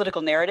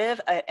political narrative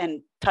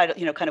and title,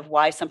 kind of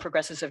why some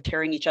progressives are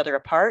tearing each other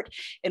apart,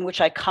 in which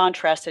I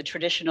contrasted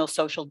traditional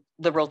social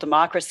liberal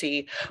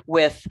democracy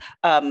with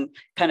kind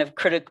of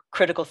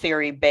critical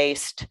theory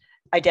based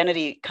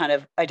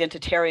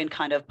identitarian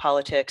kind of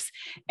politics.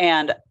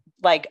 And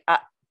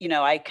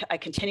I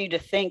continue to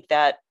think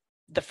that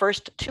the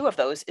first two of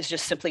those is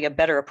just simply a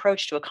better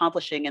approach to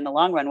accomplishing in the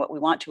long run what we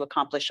want to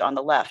accomplish on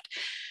the left.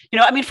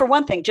 For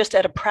one thing, just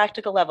at a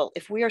practical level,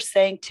 if we are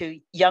saying to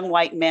young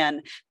white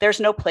men, there's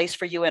no place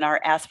for you in our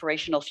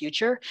aspirational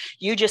future,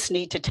 you just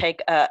need to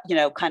take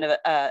kind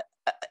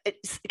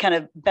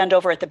of bend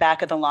over at the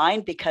back of the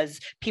line because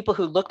people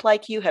who look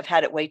like you have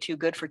had it way too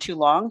good for too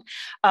long.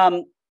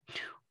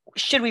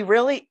 Should we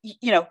really,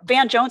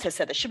 Van Jones has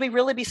said this, should we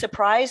really be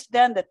surprised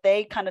then that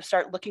they kind of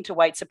start looking to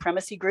white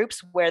supremacy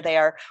groups where they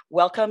are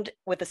welcomed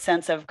with a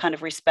sense of kind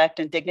of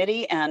respect and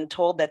dignity and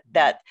told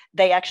that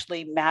they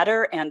actually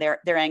matter and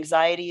their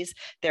anxieties,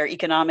 their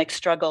economic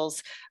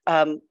struggles,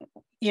 that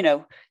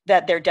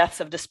their deaths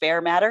of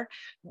despair matter?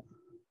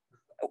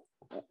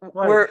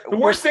 Right. The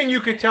worst thing you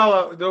could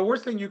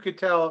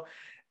tell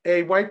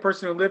a white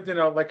person who lived in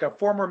a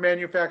former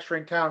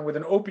manufacturing town with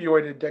an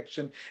opioid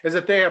addiction is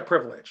that they have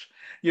privilege,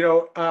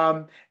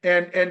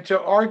 and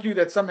to argue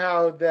that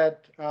somehow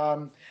that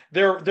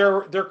they're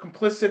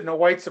complicit in a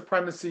white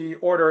supremacy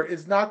order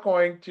is not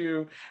going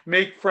to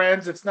make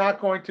friends. It's not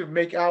going to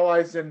make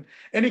allies in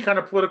any kind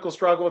of political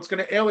struggle. It's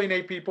going to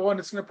alienate people, and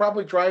it's going to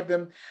probably drive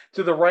them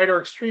to the right or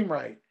extreme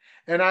right.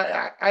 And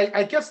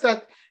I guess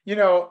that,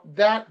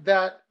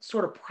 that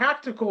sort of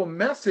practical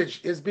message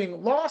is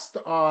being lost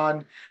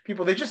on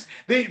people. They just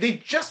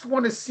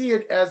want to see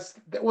it as,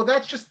 well,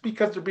 that's just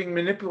because they're being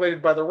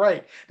manipulated by the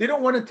right. They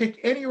don't want to take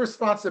any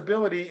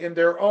responsibility in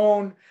their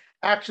own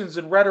actions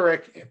and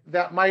rhetoric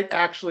that might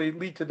actually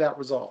lead to that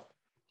result.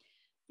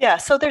 Yeah,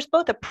 so there's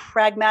both a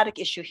pragmatic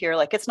issue here,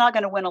 like it's not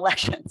going to win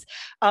elections.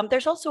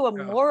 There's also a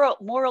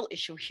moral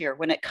issue here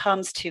when it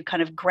comes to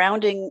kind of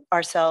grounding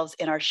ourselves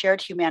in our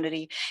shared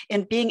humanity,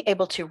 in being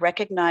able to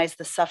recognize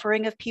the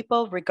suffering of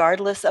people,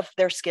 regardless of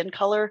their skin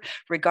color,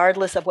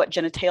 regardless of what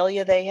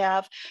genitalia they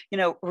have,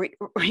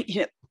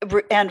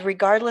 and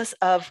regardless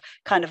of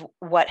kind of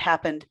what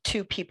happened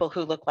to people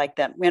who look like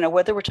them.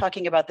 Whether we're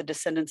talking about the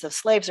descendants of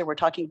slaves or we're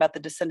talking about the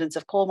descendants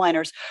of coal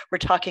miners, we're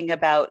talking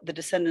about the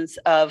descendants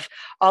of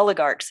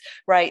oligarchs,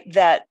 right?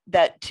 That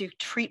to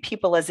treat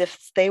people as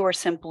if they were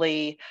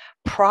simply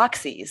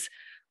proxies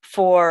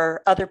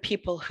for other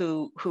people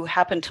who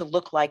happen to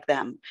look like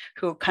them,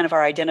 who kind of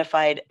are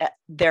identified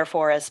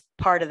therefore as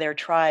part of their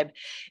tribe,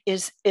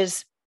 it's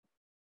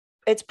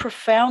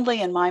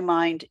profoundly, in my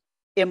mind,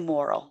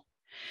 immoral.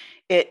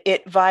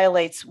 It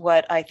violates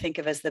what I think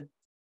of as the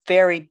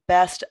very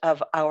best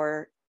of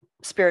our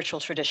spiritual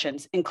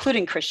traditions,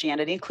 including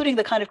Christianity, including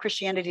the kind of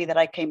Christianity that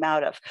I came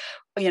out of,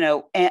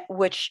 and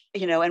which,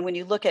 and when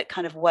you look at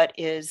kind of what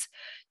is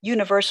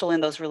universal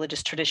in those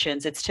religious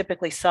traditions, it's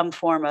typically some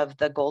form of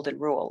the golden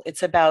rule.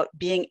 It's about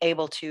being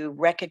able to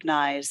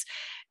recognize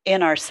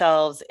in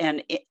ourselves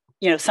and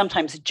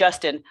sometimes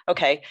just in,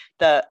 okay,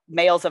 the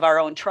males of our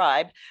own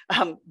tribe,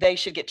 they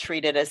should get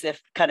treated as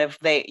if kind of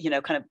they,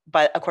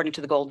 by according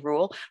to the golden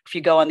rule. If you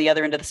go on the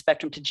other end of the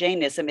spectrum to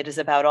Jainism, it is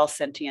about all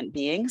sentient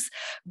beings.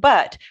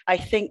 But I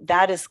think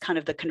that is kind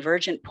of the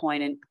convergence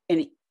point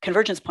in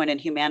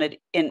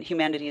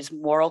humanity's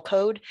moral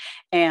code.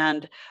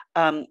 And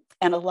a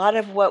lot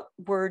of what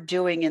we're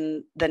doing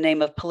in the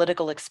name of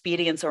political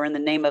expedience or in the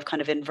name of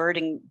kind of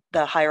inverting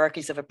the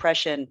hierarchies of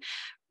oppression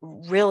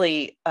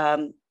really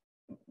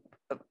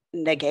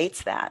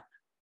negates that.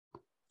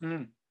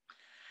 Mm.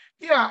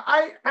 Yeah,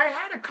 I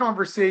had a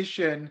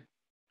conversation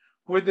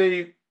with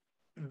a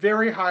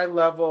very high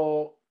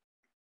level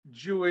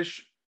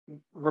Jewish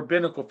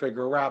rabbinical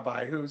figure, a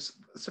rabbi, who's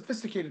a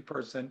sophisticated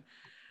person.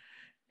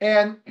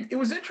 And it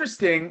was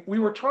interesting. We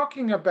were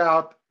talking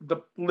about the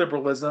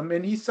liberalism,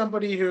 and he's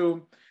somebody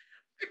who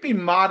might be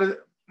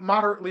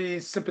moderately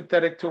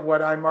sympathetic to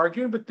what I'm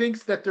arguing, but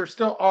thinks that there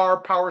still are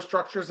power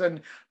structures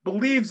and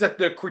believes that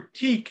the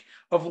critique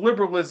of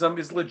liberalism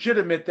is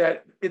legitimate,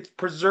 that it's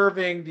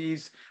preserving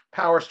these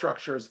power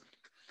structures.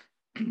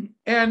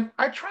 And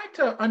I tried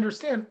to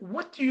understand,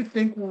 what do you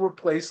think will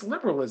replace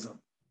liberalism?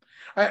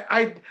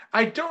 I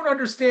don't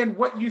understand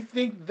what you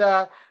think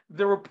the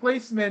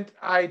replacement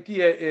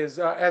idea is,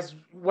 as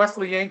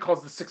Wesley Yang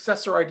calls the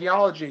successor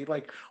ideology.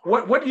 Like,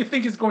 what do you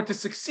think is going to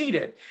succeed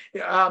it?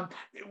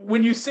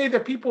 When you say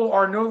that people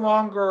are no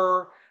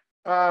longer,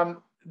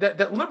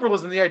 that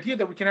liberalism, the idea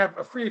that we can have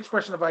a free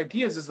expression of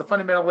ideas is the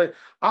fundamental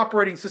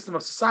operating system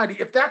of society,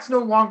 if that's no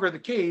longer the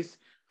case,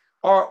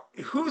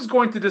 who's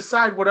going to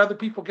decide what other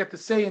people get to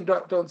say and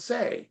don't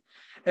say?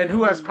 And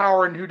who has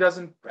power and who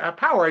doesn't have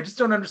power? I just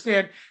don't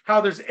understand how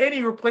there's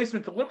any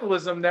replacement to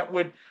liberalism that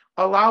would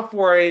allow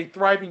for a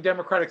thriving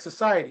democratic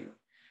society.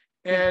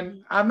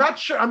 And I'm not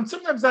sure, I'm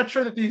sometimes not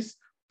sure that these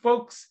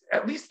folks,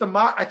 at least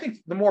I think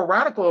the more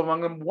radical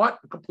among them, want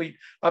complete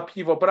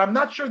upheaval, but I'm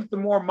not sure that the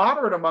more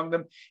moderate among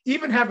them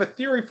even have a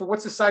theory for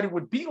what society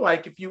would be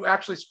like if you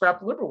actually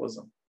scrapped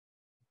liberalism.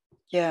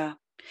 Yeah.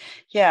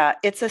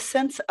 It's a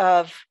sense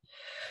of,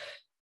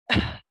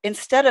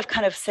 instead of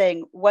kind of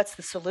saying what's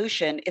the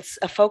solution, it's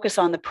a focus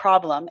on the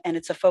problem and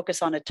it's a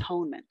focus on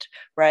atonement,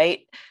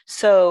 right?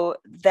 So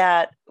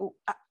that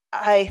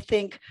I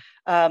think,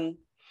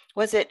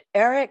 was it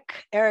Eric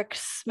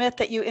Smith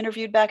that you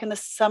interviewed back in the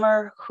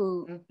summer,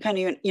 who kind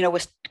of,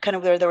 was kind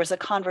of there was a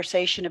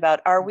conversation about,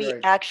 are we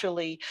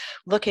actually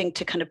looking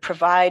to kind of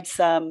provide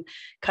some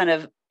kind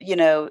of,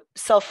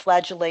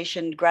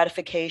 self-flagellation,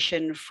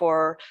 gratification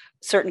for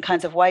certain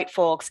kinds of white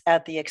folks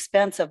at the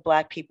expense of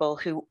Black people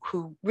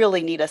who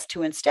really need us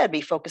to instead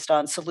be focused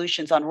on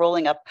solutions, on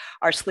rolling up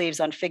our sleeves,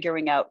 on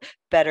figuring out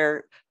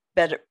better,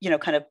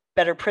 kind of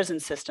better prison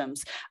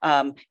systems,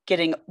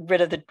 getting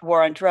rid of the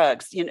war on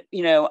drugs,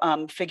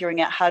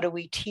 figuring out how do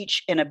we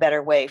teach in a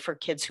better way for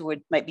kids who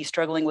might be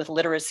struggling with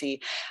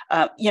literacy,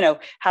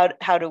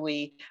 how do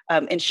we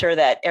ensure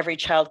that every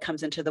child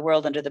comes into the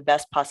world under the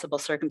best possible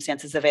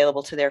circumstances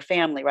available to their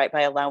family, right,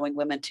 by allowing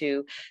women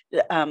to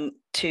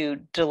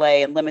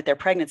delay and limit their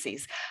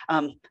pregnancies,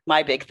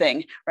 my big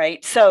thing,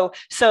 right? So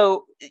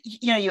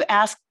you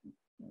ask,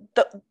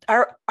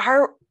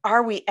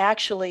 are we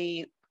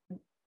actually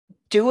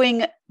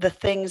doing the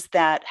things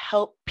that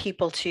help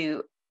people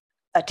to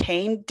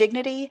attain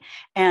dignity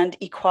and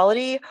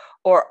equality,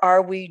 or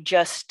are we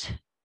just,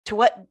 to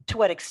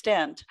what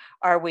extent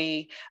are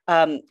we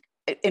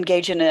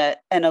engaged in an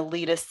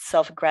elitist,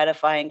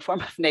 self-gratifying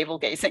form of navel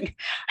gazing,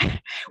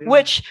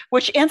 which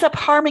ends up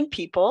harming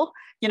people,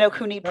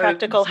 who need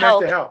practical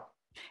help,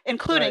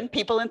 including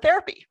people in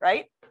therapy,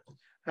 right?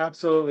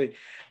 Absolutely.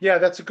 Yeah,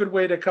 that's a good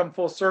way to come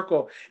full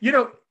circle.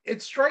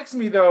 It strikes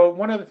me, though,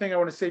 one other thing I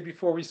want to say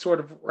before we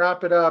sort of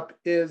wrap it up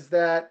is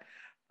that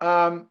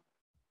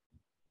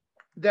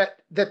that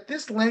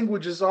this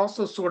language is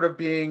also sort of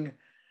being,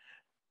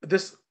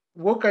 this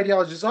woke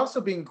ideology is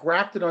also being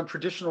grafted on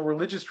traditional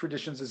religious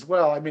traditions as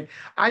well. I mean,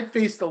 I've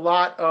faced a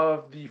lot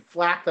of the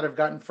flack that I've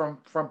gotten from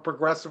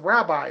progressive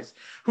rabbis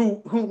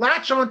who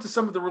latch on to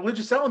some of the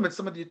religious elements,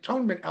 some of the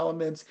atonement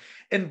elements,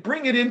 and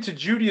bring it into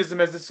Judaism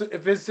as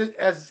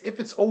if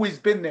it's always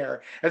been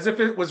there, as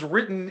if it was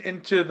written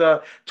into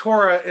the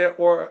Torah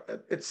or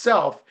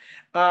itself.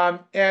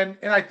 And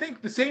I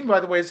think the same,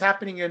 by the way, is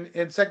happening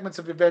in segments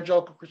of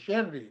evangelical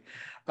Christianity.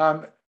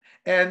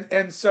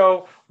 And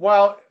so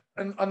while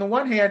on the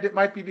one hand, it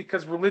might be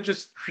because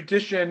religious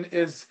tradition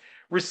is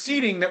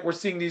receding that we're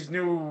seeing these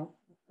new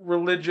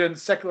religions,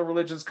 secular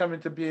religions, come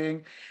into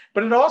being.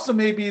 But it also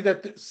may be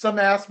that some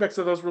aspects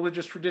of those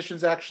religious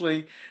traditions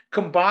actually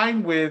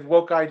combine with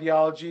woke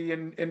ideology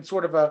in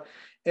sort of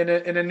in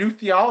a new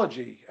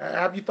theology.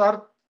 Have you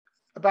thought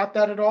about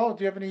that at all?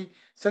 Do you have any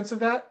sense of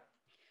that?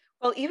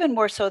 Well, even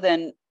more so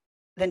than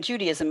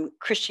Judaism,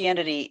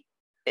 Christianity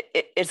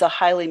is a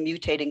highly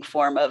mutating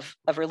form of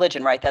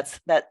religion, right?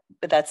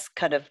 That's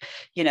kind of,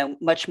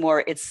 much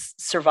more its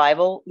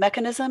survival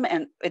mechanism.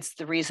 And it's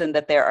the reason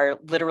that there are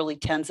literally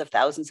tens of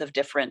thousands of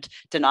different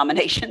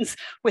denominations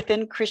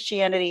within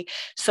Christianity.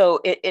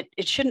 So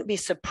it shouldn't be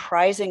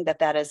surprising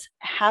that is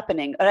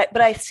happening.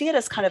 But I see it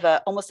as kind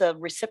of almost a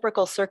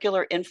reciprocal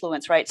circular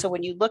influence, right? So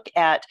when you look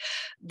at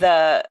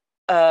the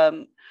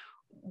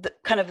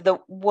kind of the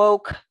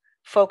woke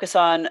focus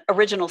on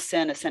original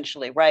sin,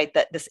 essentially, right?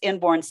 That this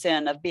inborn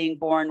sin of being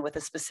born with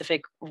a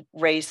specific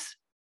race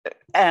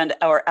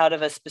or out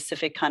of a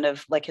specific kind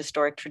of like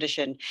historic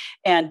tradition,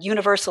 and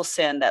universal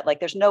sin that like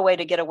there's no way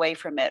to get away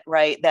from it,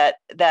 right?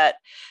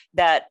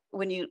 That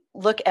when you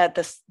look at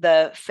this,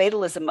 the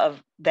fatalism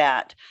of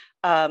that,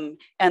 and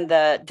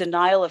the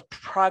denial of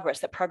progress,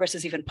 that progress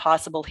is even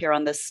possible here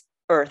on this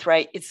earth,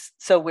 right? It's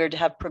so weird to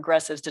have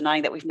progressives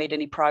denying that we've made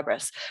any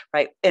progress,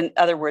 right? In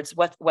other words,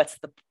 what's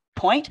the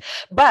point?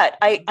 But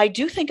I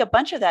do think a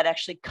bunch of that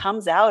actually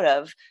comes out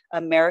of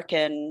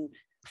American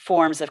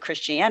forms of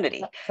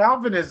Christianity.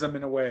 Calvinism,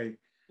 in a way.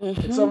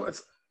 Mm-hmm.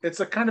 It's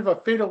a kind of a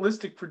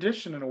fatalistic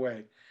tradition in a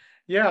way.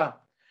 Yeah.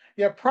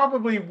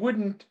 Probably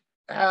wouldn't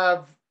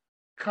have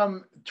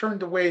turned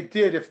the way it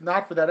did if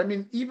not for that. I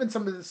mean, even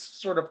some of this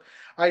sort of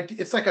idea,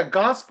 it's like a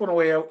gospel in a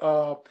way,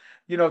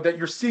 that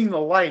you're seeing the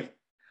light.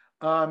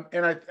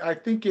 And I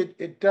think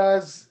it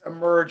does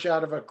emerge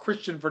out of a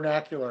Christian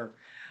vernacular.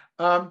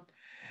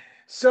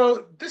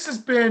 So this has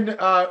been,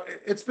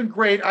 it's been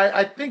great.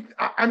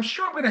 I'm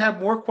sure I'm going to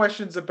have more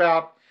questions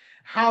about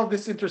how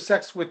this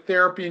intersects with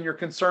therapy and your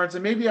concerns.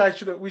 And maybe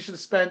we should have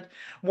spent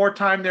more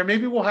time there.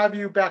 Maybe we'll have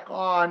you back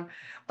on.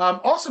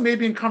 Also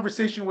maybe in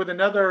conversation with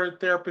another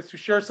therapist who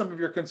shares some of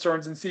your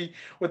concerns and see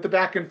what the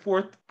back and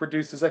forth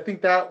produces. I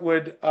think that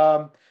would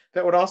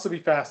also be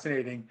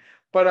fascinating.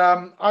 But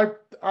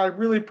I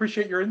really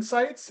appreciate your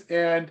insights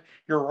and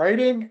your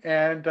writing,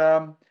 and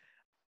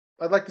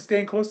I'd like to stay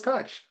in close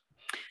touch.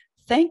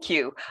 Thank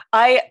you.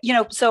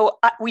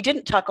 We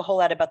didn't talk a whole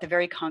lot about the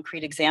very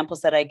concrete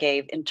examples that I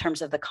gave in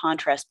terms of the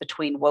contrast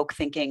between woke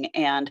thinking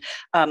and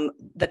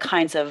the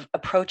kinds of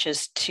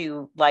approaches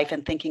to life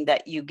and thinking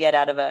that you get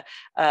out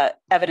of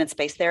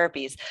evidence-based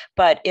therapies.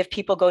 But if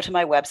people go to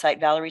my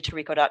website,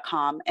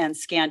 valerietarico.com, and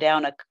scan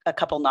down a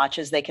couple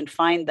notches, they can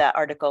find that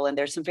article. And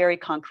there's some very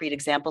concrete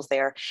examples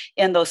there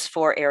in those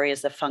 4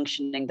 areas of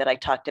functioning that I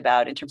talked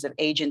about in terms of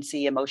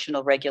agency,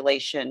 emotional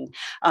regulation,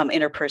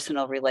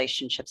 interpersonal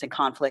relationships, and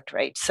conflict,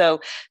 right? So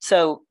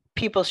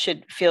people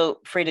should feel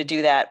free to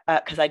do that,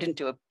 because I didn't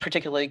do a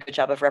particularly good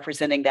job of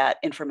representing that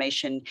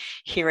information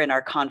here in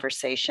our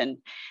conversation.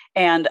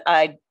 And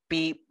I'd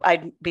be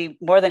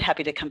more than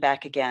happy to come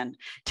back again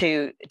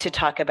to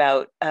talk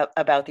about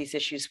these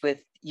issues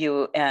with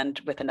you and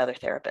with another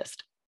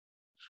therapist.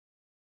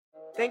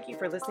 Thank you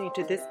for listening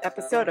to this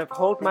episode of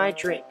Hold My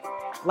Drink.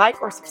 Like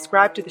or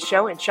subscribe to the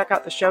show and check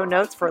out the show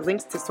notes for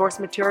links to source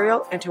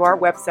material and to our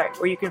website,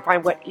 where you can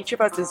find what each of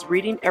us is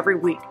reading every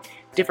week,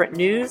 different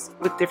news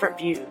with different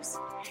views.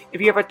 If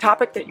you have a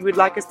topic that you would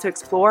like us to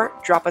explore,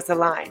 drop us a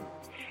line.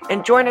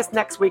 And join us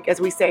next week as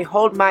we say,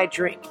 hold my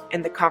drink,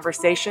 and the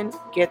conversation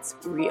gets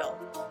real.